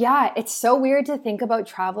 Yeah, it's so weird to think about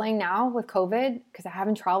traveling now with COVID, because I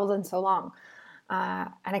haven't traveled in so long. And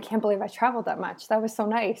I can't believe I traveled that much. That was so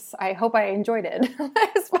nice. I hope I enjoyed it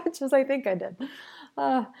as much as I think I did.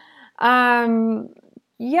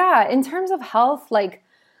 Yeah, in terms of health, like,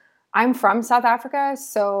 I'm from South Africa.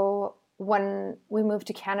 So when we moved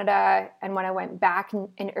to Canada and when I went back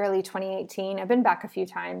in early 2018, I've been back a few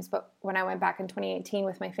times, but when I went back in 2018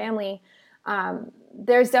 with my family,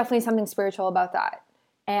 there's definitely something spiritual about that.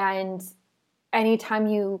 And anytime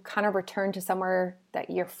you kind of return to somewhere that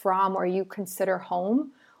you're from or you consider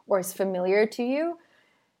home or is familiar to you,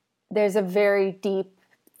 there's a very deep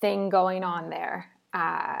thing going on there.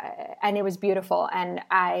 And it was beautiful. And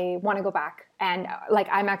I want to go back. And like,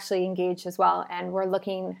 I'm actually engaged as well. And we're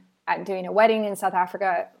looking at doing a wedding in South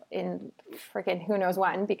Africa in freaking who knows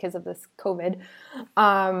when because of this COVID.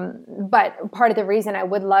 But part of the reason I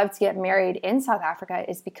would love to get married in South Africa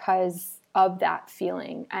is because of that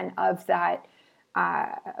feeling and of that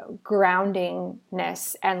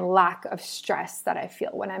groundingness and lack of stress that I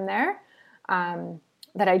feel when I'm there,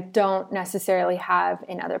 that I don't necessarily have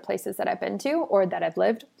in other places that I've been to or that I've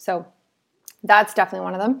lived. So that's definitely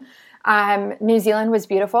one of them. New Zealand was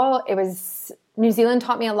beautiful. New Zealand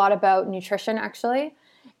taught me a lot about nutrition, actually.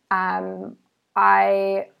 All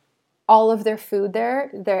of their food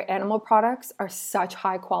there, their animal products are such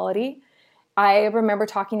high quality. I remember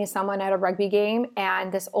talking to someone at a rugby game,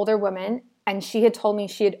 and this older woman, and she had told me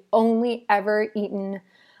she had only ever eaten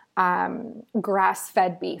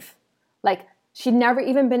grass-fed beef. Like, she'd never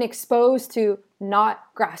even been exposed to not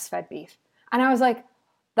grass-fed beef. And I was like,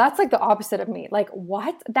 that's like the opposite of me. Like,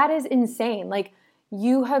 what? That is insane. Like,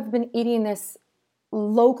 you have been eating this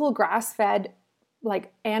local grass-fed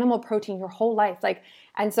like animal protein your whole life. Like,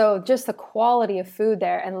 and so just the quality of food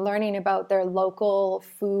there and learning about their local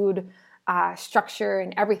food structure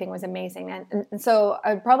and everything was amazing. And so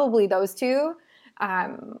probably those two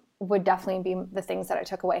would definitely be the things that I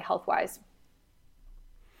took away health-wise.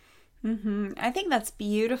 Mm-hmm. I think that's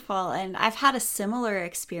beautiful. And I've had a similar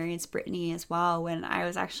experience, Brittany, as well, when I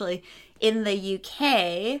was actually in the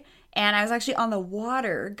UK and I was actually on the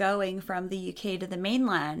water going from the UK to the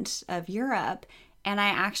mainland of Europe. And I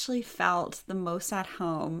actually felt the most at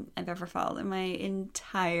home I've ever felt in my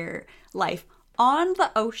entire life on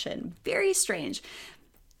the ocean. Very strange.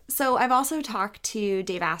 So I've also talked to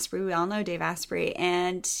Dave Asprey. We all know Dave Asprey.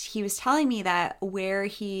 And he was telling me that where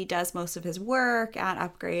he does most of his work at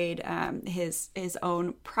Upgrade, his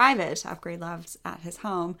own private Upgrade Labs at his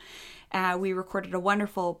home, we recorded a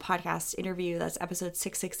wonderful podcast interview. That's episode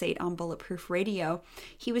 668 on Bulletproof Radio.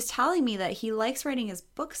 He was telling me that he likes writing his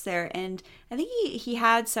books there. And I think he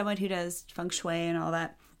had someone who does feng shui and all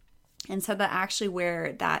that. And said that actually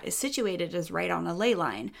where that is situated is right on a ley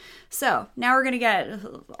line. So now we're going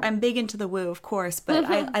to I'm big into the woo, of course, but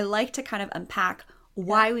I like to kind of unpack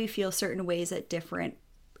why we feel certain ways in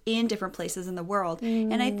different places in the world.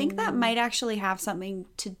 And I think that might actually have something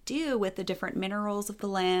to do with the different minerals of the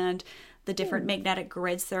land, the different magnetic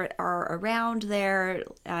grids that are around there,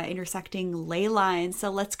 intersecting ley lines. So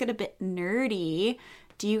let's get a bit nerdy.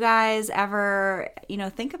 Do you guys ever,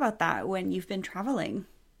 think about that when you've been traveling?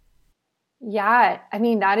 Yeah, I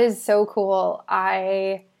mean, that is so cool. What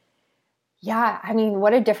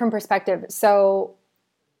a different perspective. So,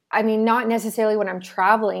 I mean, not necessarily when I'm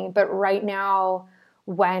traveling, but right now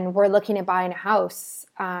when we're looking at buying a house,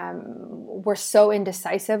 we're so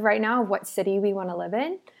indecisive right now of what city we want to live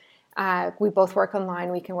in. We both work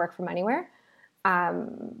online. We can work from anywhere.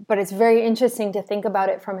 But it's very interesting to think about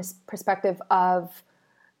it from a perspective of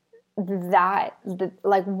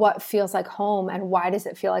like what feels like home and why does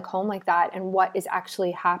it feel like home like that, and what is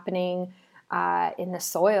actually happening in the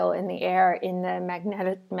soil, in the air, in the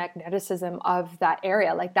magneticism of that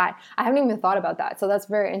area like that. I haven't even thought about that. So that's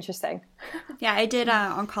very interesting. Yeah, I did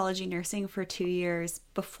oncology nursing for 2 years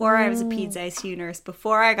before I was a peds ICU nurse,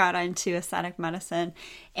 before I got into aesthetic medicine.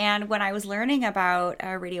 And when I was learning about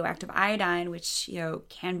radioactive iodine, which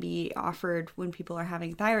can be offered when people are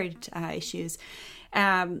having thyroid issues,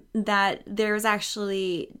 that there's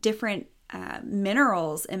actually different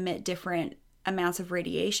minerals emit different amounts of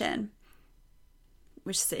radiation,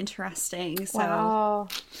 which is interesting. So, wow.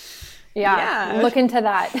 Yeah. Look into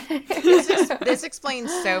that. This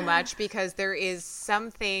explains so much, because there is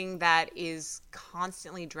something that is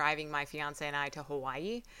constantly driving my fiance and I to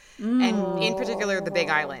Hawaii, and in particular the Big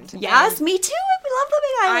Island. Yes, me too. We love the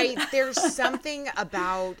Big Island. There's something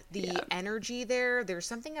about the energy there. There's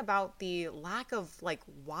something about the lack of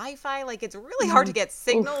Wi-Fi. It's really hard to get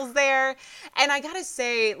signals there. And I gotta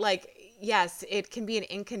say, yes, it can be an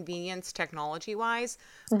inconvenience technology-wise,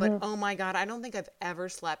 but oh my God, I don't think I've ever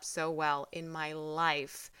slept so well in my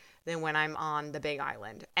life than when I'm on the Big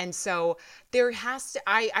Island. And so there has to,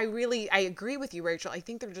 I agree with you, Rachel. I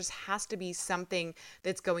think there just has to be something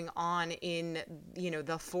that's going on in,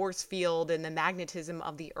 the force field and the magnetism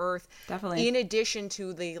of the earth. Definitely. In addition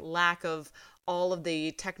to the lack of all of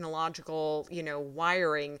the technological,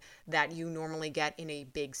 wiring that you normally get in a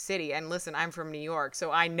big city. And listen, I'm from New York,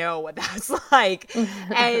 so I know what that's like.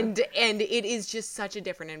 and it is just such a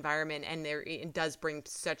different environment, and it does bring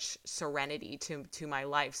such serenity to my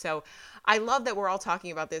life. So I love that we're all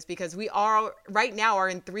talking about this, because we are right now are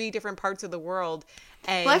in 3 different parts of the world.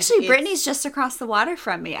 And well, actually, Brittany's just across the water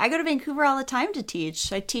from me. I go to Vancouver all the time to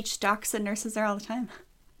teach. I teach docs and nurses there all the time.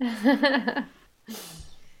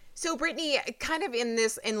 So Brittany, kind of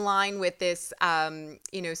in line with this,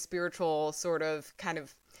 spiritual sort of kind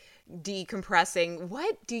of decompressing,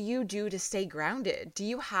 what do you do to stay grounded? Do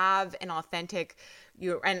you have an authentic,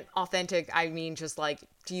 I mean, just like,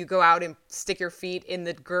 do you go out and stick your feet in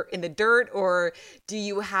the dirt, or do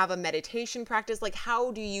you have a meditation practice? Like,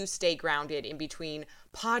 how do you stay grounded in between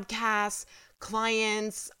podcasts,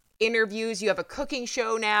 clients, interviews? You have a cooking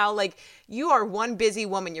show now. Like, you are one busy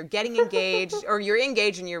woman. You're getting engaged, or you're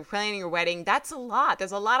engaged and you're planning your wedding. That's a lot.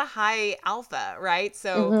 There's a lot of high alpha, right?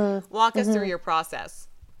 So walk us through your process.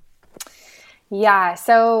 Yeah,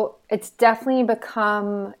 so it's definitely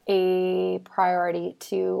become a priority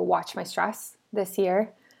to watch my stress this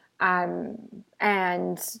year. And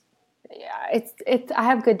yeah, I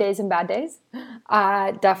have good days and bad days.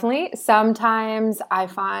 Definitely. Sometimes I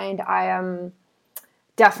find I am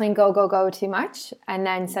definitely go too much. And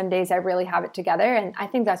then some days I really have it together. And I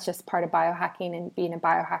think that's just part of biohacking and being a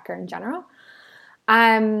biohacker in general.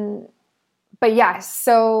 But yeah,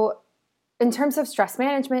 so in terms of stress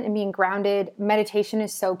management and being grounded, meditation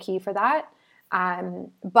is so key for that.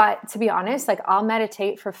 But to be honest, like, I'll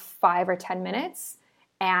meditate for 5 or 10 minutes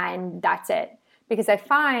and that's it. Because I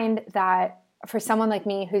find that for someone like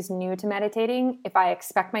me who's new to meditating, if I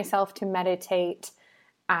expect myself to meditate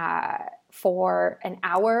for an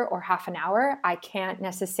hour or half an hour, I can't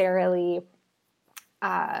necessarily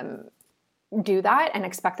do that and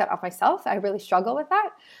expect that of myself. I really struggle with that.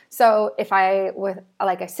 So if I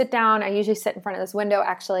sit down, I usually sit in front of this window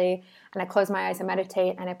actually, and I close my eyes and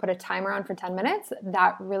meditate, and I put a timer on for 10 minutes.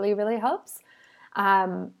 That really, really helps.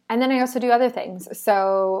 And then I also do other things.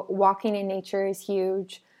 So walking in nature is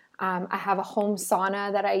huge. I have a home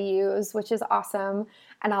sauna that I use, which is awesome.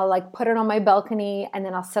 And I'll like put it on my balcony, and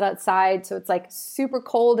then I'll sit outside. So it's like super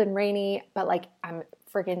cold and rainy, but like I'm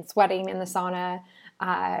freaking sweating in the sauna,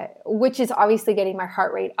 which is obviously getting my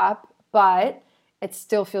heart rate up, but it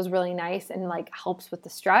still feels really nice and like helps with the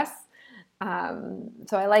stress.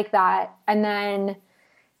 So I like that. And then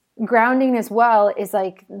grounding as well is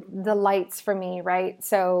like the lights for me, right?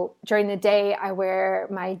 So during the day, I wear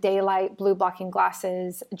my daylight blue blocking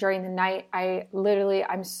glasses. During the night,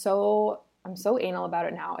 I'm so anal about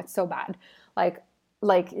it now. It's so bad.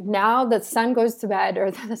 Like now the sun goes to bed,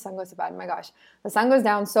 oh my gosh, the sun goes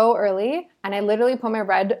down so early, and I literally put my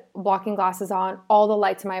red blocking glasses on. All the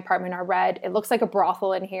lights in my apartment are red. It looks like a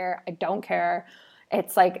brothel in here. I don't care.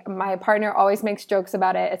 It's like my partner always makes jokes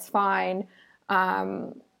about it. It's fine.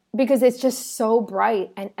 Because it's just so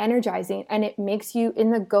bright and energizing, and it makes you in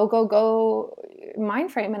the go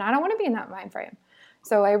mind frame. And I don't want to be in that mind frame.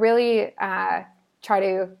 So I really try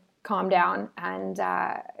to calm down and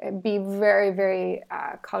be very, very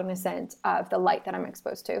cognizant of the light that I'm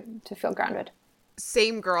exposed to feel grounded.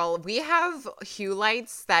 Same girl. We have hue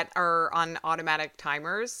lights that are on automatic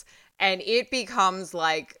timers, and it becomes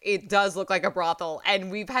like, it does look like a brothel.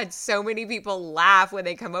 And we've had so many people laugh when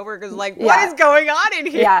they come over, because like, what is going on in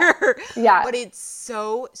here? Yeah. But it's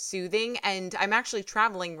so soothing. And I'm actually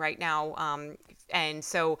traveling right now. And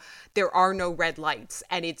so there are no red lights.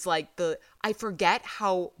 And it's like I forget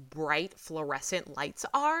how bright fluorescent lights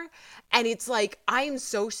are. And it's like, I am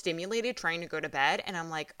so stimulated trying to go to bed. And I'm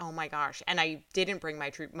like, oh my gosh. And I didn't bring my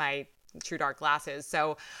True Dark glasses.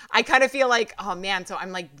 So I kind of feel like, oh man, so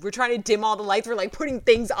I'm like, we're trying to dim all the lights. We're like putting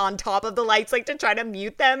things on top of the lights, like to try to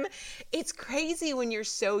mute them. It's crazy when you're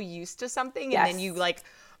so used to something and then you like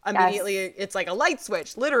immediately, it's like a light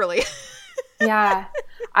switch, literally. Yeah.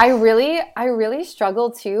 I really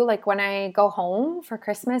struggle too. Like when I go home for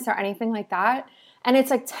Christmas or anything like that, and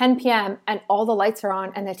it's like 10 p.m. and all the lights are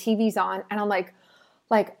on and the TV's on, and I'm like,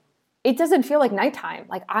 it doesn't feel like nighttime.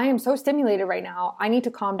 Like I am so stimulated right now. I need to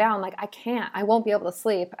calm down. Like I won't be able to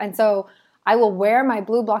sleep. And so I will wear my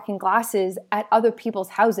blue blocking glasses at other people's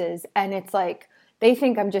houses. And it's like, they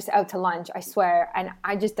think I'm just out to lunch, I swear. And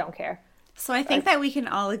I just don't care. So I think that we can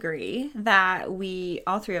all agree that we,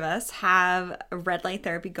 all three of us, have a red light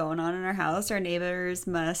therapy going on in our house. Our neighbors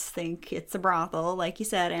must think it's a brothel, like you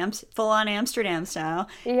said, full on Amsterdam style.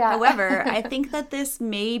 Yeah. However, I think that this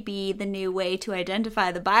may be the new way to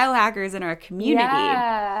identify the biohackers in our community.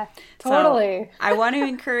 Yeah, totally. So I want to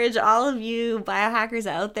encourage all of you biohackers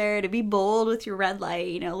out there to be bold with your red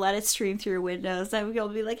light, let it stream through your windows. And we'll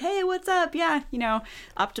be like, hey, what's up? Yeah,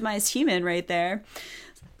 optimized human right there.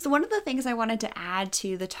 So one of the things I wanted to add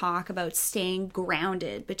to the talk about staying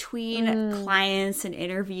grounded between clients and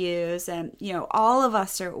interviews, and all of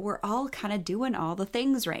us we're all kind of doing all the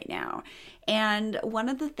things right now. And one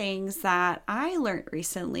of the things that I learned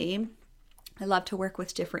recently, I love to work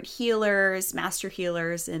with different healers, master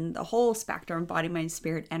healers, and the whole spectrum, body, mind,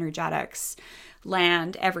 spirit, energetics,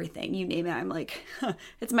 land, everything, you name it. I'm like,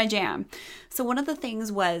 it's my jam. So one of the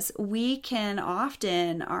things was we can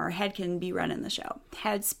often, our head can be running the show,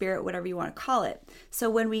 head, spirit, whatever you want to call it. So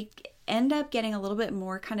when we end up getting a little bit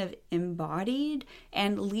more kind of embodied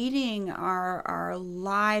and leading our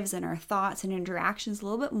lives and our thoughts and interactions a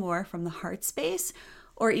little bit more from the heart space,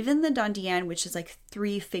 or even the Dantian, which is like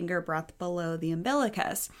 3-finger breath below the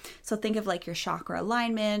umbilicus. So think of like your chakra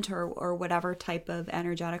alignment or whatever type of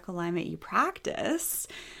energetic alignment you practice.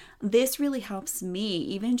 This really helps me,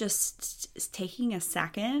 even just taking a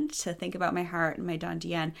second to think about my heart and my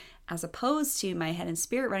Dantian, as opposed to my head and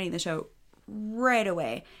spirit running the show right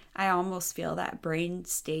away. I almost feel that brain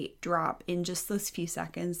state drop in just those few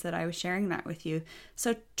seconds that I was sharing that with you.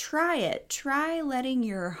 So try it. Try letting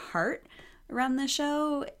your heart run the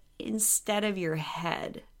show instead of your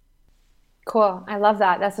head. Cool. I love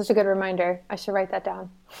that. That's such a good reminder. I should write that down.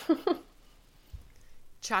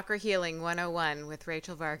 Chakra Healing 101 with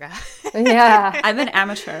Rachel Varga. Yeah. I'm an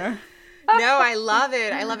amateur. No, I love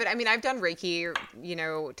it. I love it. I mean, I've done Reiki,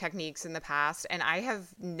 techniques in the past, and I have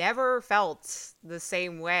never felt the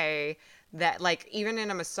same way that, like, even in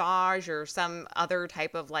a massage or some other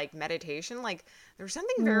type of like meditation, like there's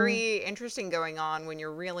something very interesting going on when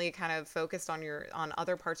you're really kind of focused on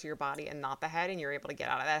other parts of your body and not the head, and you're able to get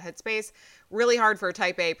out of that headspace. Really hard for a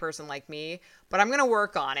type A person like me, but I'm going to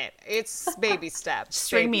work on it. It's baby steps.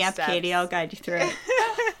 String me up, Katie. I'll guide you through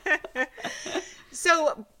it.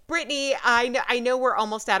 So Brittany, I know we're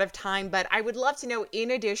almost out of time, but I would love to know,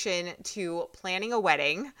 in addition to planning a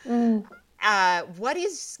wedding, what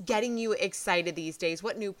is getting you excited these days?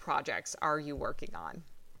 What new projects are you working on?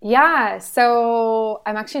 Yeah, so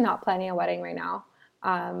I'm actually not planning a wedding right now.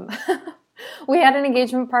 We had an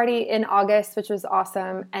engagement party in August, which was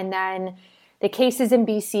awesome. And then the cases in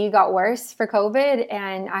BC got worse for COVID,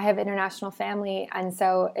 and I have international family. And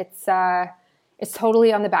so it's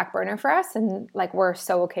totally on the back burner for us. And like, we're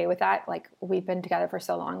so okay with that. Like, we've been together for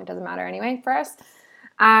so long, it doesn't matter anyway for us.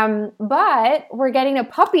 But we're getting a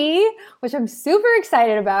puppy, which I'm super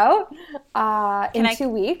excited about, in 2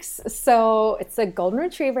 weeks. So it's a golden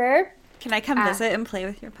retriever. Can I come visit and play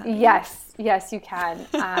with your puppy? Yes, you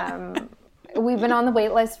can. We've been on the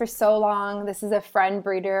wait list for so long. This is a friend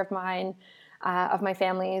breeder of mine, of my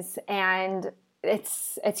family's, and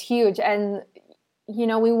it's huge. And,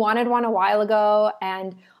 we wanted one a while ago,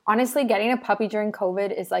 and honestly, getting a puppy during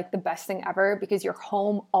COVID is like the best thing ever because you're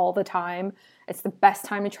home all the time. It's the best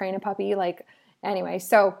time to train a puppy. Anyway,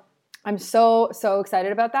 so I'm so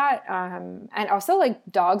excited about that. And also, like,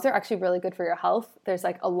 dogs are actually really good for your health. There's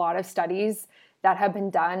like a lot of studies that have been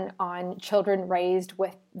done on children raised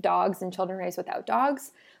with dogs and children raised without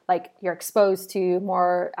dogs. Like, you're exposed to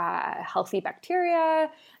more healthy bacteria,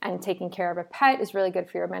 and taking care of a pet is really good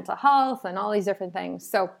for your mental health and all these different things.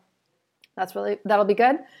 So that'll be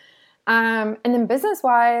good. And then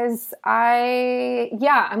business-wise,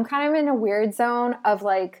 I'm kind of in a weird zone of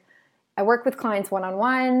like, I work with clients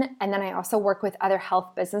one-on-one, and then I also work with other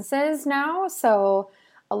health businesses now. So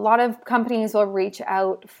a lot of companies will reach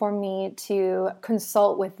out for me to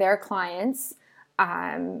consult with their clients,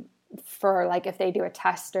 for like if they do a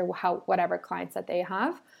test or whatever clients that they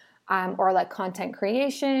have, or like content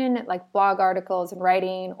creation, like blog articles and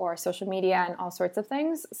writing, or social media and all sorts of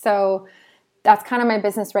things. So that's kind of my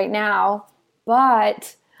business right now,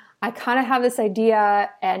 but I kind of have this idea,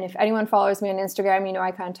 and if anyone follows me on Instagram,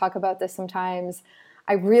 I kind of talk about this sometimes.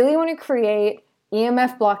 I really want to create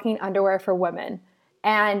EMF blocking underwear for women,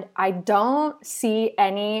 and I don't see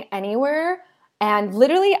any anywhere. And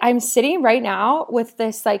literally, I'm sitting right now with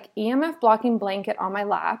this like EMF blocking blanket on my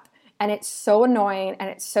lap, and it's so annoying and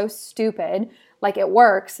it's so stupid. Like, it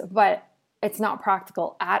works, but it's not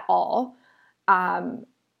practical at all.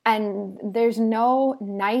 And there's no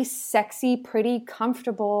nice, sexy, pretty,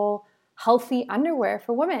 comfortable, healthy underwear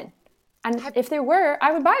for women. And if there were,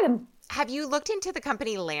 I would buy them. have you looked into the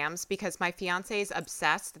company Lambs? Because my fiance is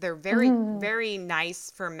obsessed. They're very, very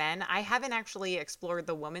nice for men. I haven't actually explored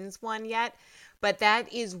the women's one yet, but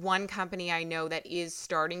that is one company I know that is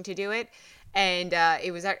starting to do it. And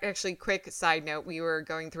it was actually, quick side note, we were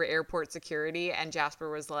going through airport security and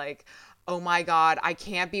Jasper was like, oh my God, I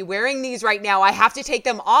can't be wearing these right now. I have to take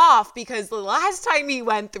them off because the last time he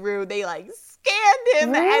went through, they like scanned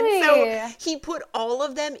him. Really? And so he put all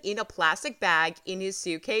of them in a plastic bag in his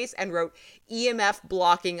suitcase and wrote EMF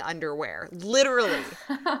blocking underwear, literally.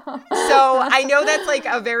 So I know that's like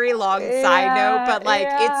a very long side note, but like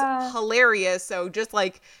it's hilarious. So just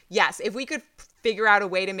like, yes, if we could figure out a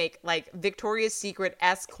way to make like Victoria's Secret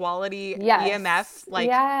S quality EMF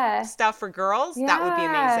like stuff for girls, that would be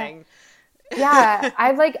amazing. Yeah,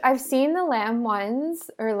 I've seen the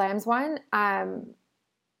Lambs one, and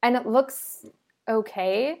it looks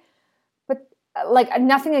okay, but like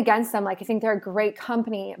nothing against them. Like I think they're a great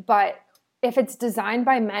company, but if it's designed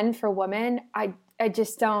by men for women, I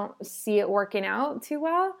just don't see it working out too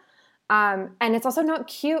well. And it's also not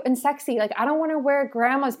cute and sexy. Like I don't want to wear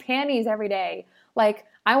grandma's panties every day. Like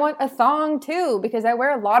I want a thong too because I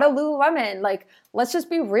wear a lot of Lululemon. Like let's just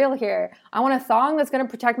be real here. I want a thong that's going to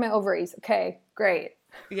protect my ovaries. Okay, great.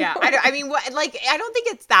 Yeah, I mean, I don't think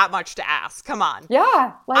it's that much to ask. Come on.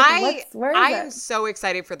 Yeah, like I am so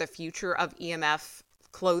excited for the future of EMF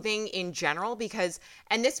clothing in general because,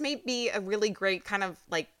 and this may be a really great kind of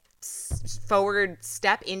like forward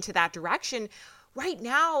step into that direction. Right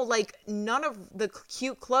now, like none of the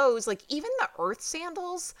cute clothes, like even the Earth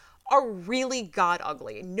sandals are really god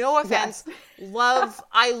ugly. No offense.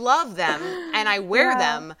 I love them and I wear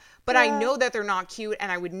them, but I know that they're not cute and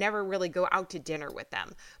I would never really go out to dinner with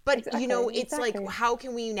them. But you know, it's like, how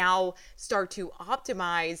can we now start to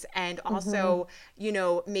optimize and also, you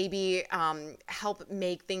know, maybe help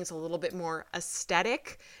make things a little bit more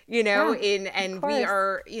aesthetic, you know, and we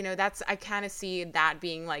are, you know, I kind of see that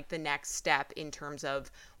being like the next step in terms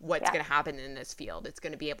of what's going to happen in this field. It's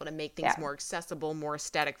going to be able to make things more accessible, more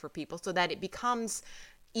aesthetic for people so that it becomes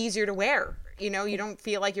easier to wear. You know, you don't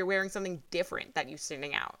feel like you're wearing something different that you're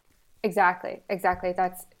standing out. Exactly.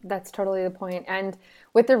 That's totally the point. And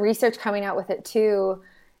with the research coming out with it too,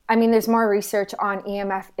 I mean, there's more research on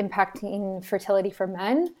EMF impacting fertility for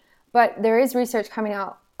men, but there is research coming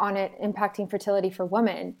out on it impacting fertility for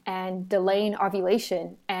women and delaying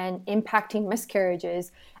ovulation and impacting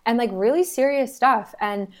miscarriages and like really serious stuff.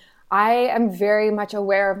 And I am very much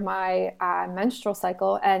aware of my menstrual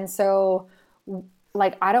cycle. And so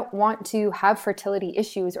like, I don't want to have fertility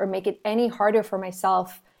issues or make it any harder for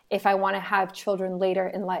myself if I want to have children later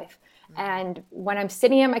in life. And when I'm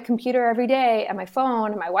sitting at my computer every day and my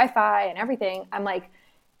phone and my Wi-Fi and everything, I'm like,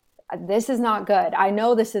 this is not good. I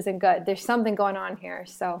know this isn't good. There's something going on here.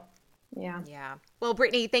 So, yeah. Yeah. Well,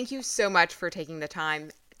 Brittany, thank you so much for taking the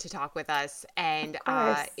time to talk with us. And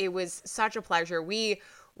it was such a pleasure. We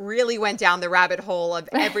really went down the rabbit hole of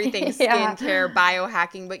everything skincare,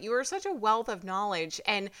 biohacking, but you are such a wealth of knowledge.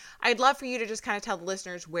 And I'd love for you to just kind of tell the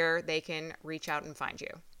listeners where they can reach out and find you.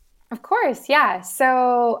 Of course, yeah.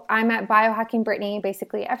 So I'm at Biohacking Brittany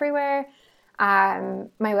basically everywhere. My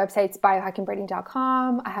website's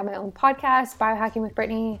biohackingbrittany.com. I have my own podcast, Biohacking with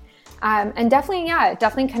Brittany. And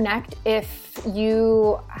definitely connect if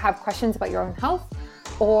you have questions about your own health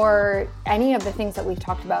or any of the things that we've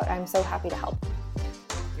talked about. I'm so happy to help.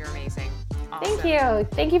 You're amazing. Awesome. Thank you.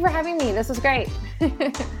 Thank you for having me. This was great.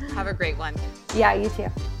 Have a great one. Yeah, you too.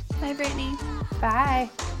 Bye, Brittany. Bye.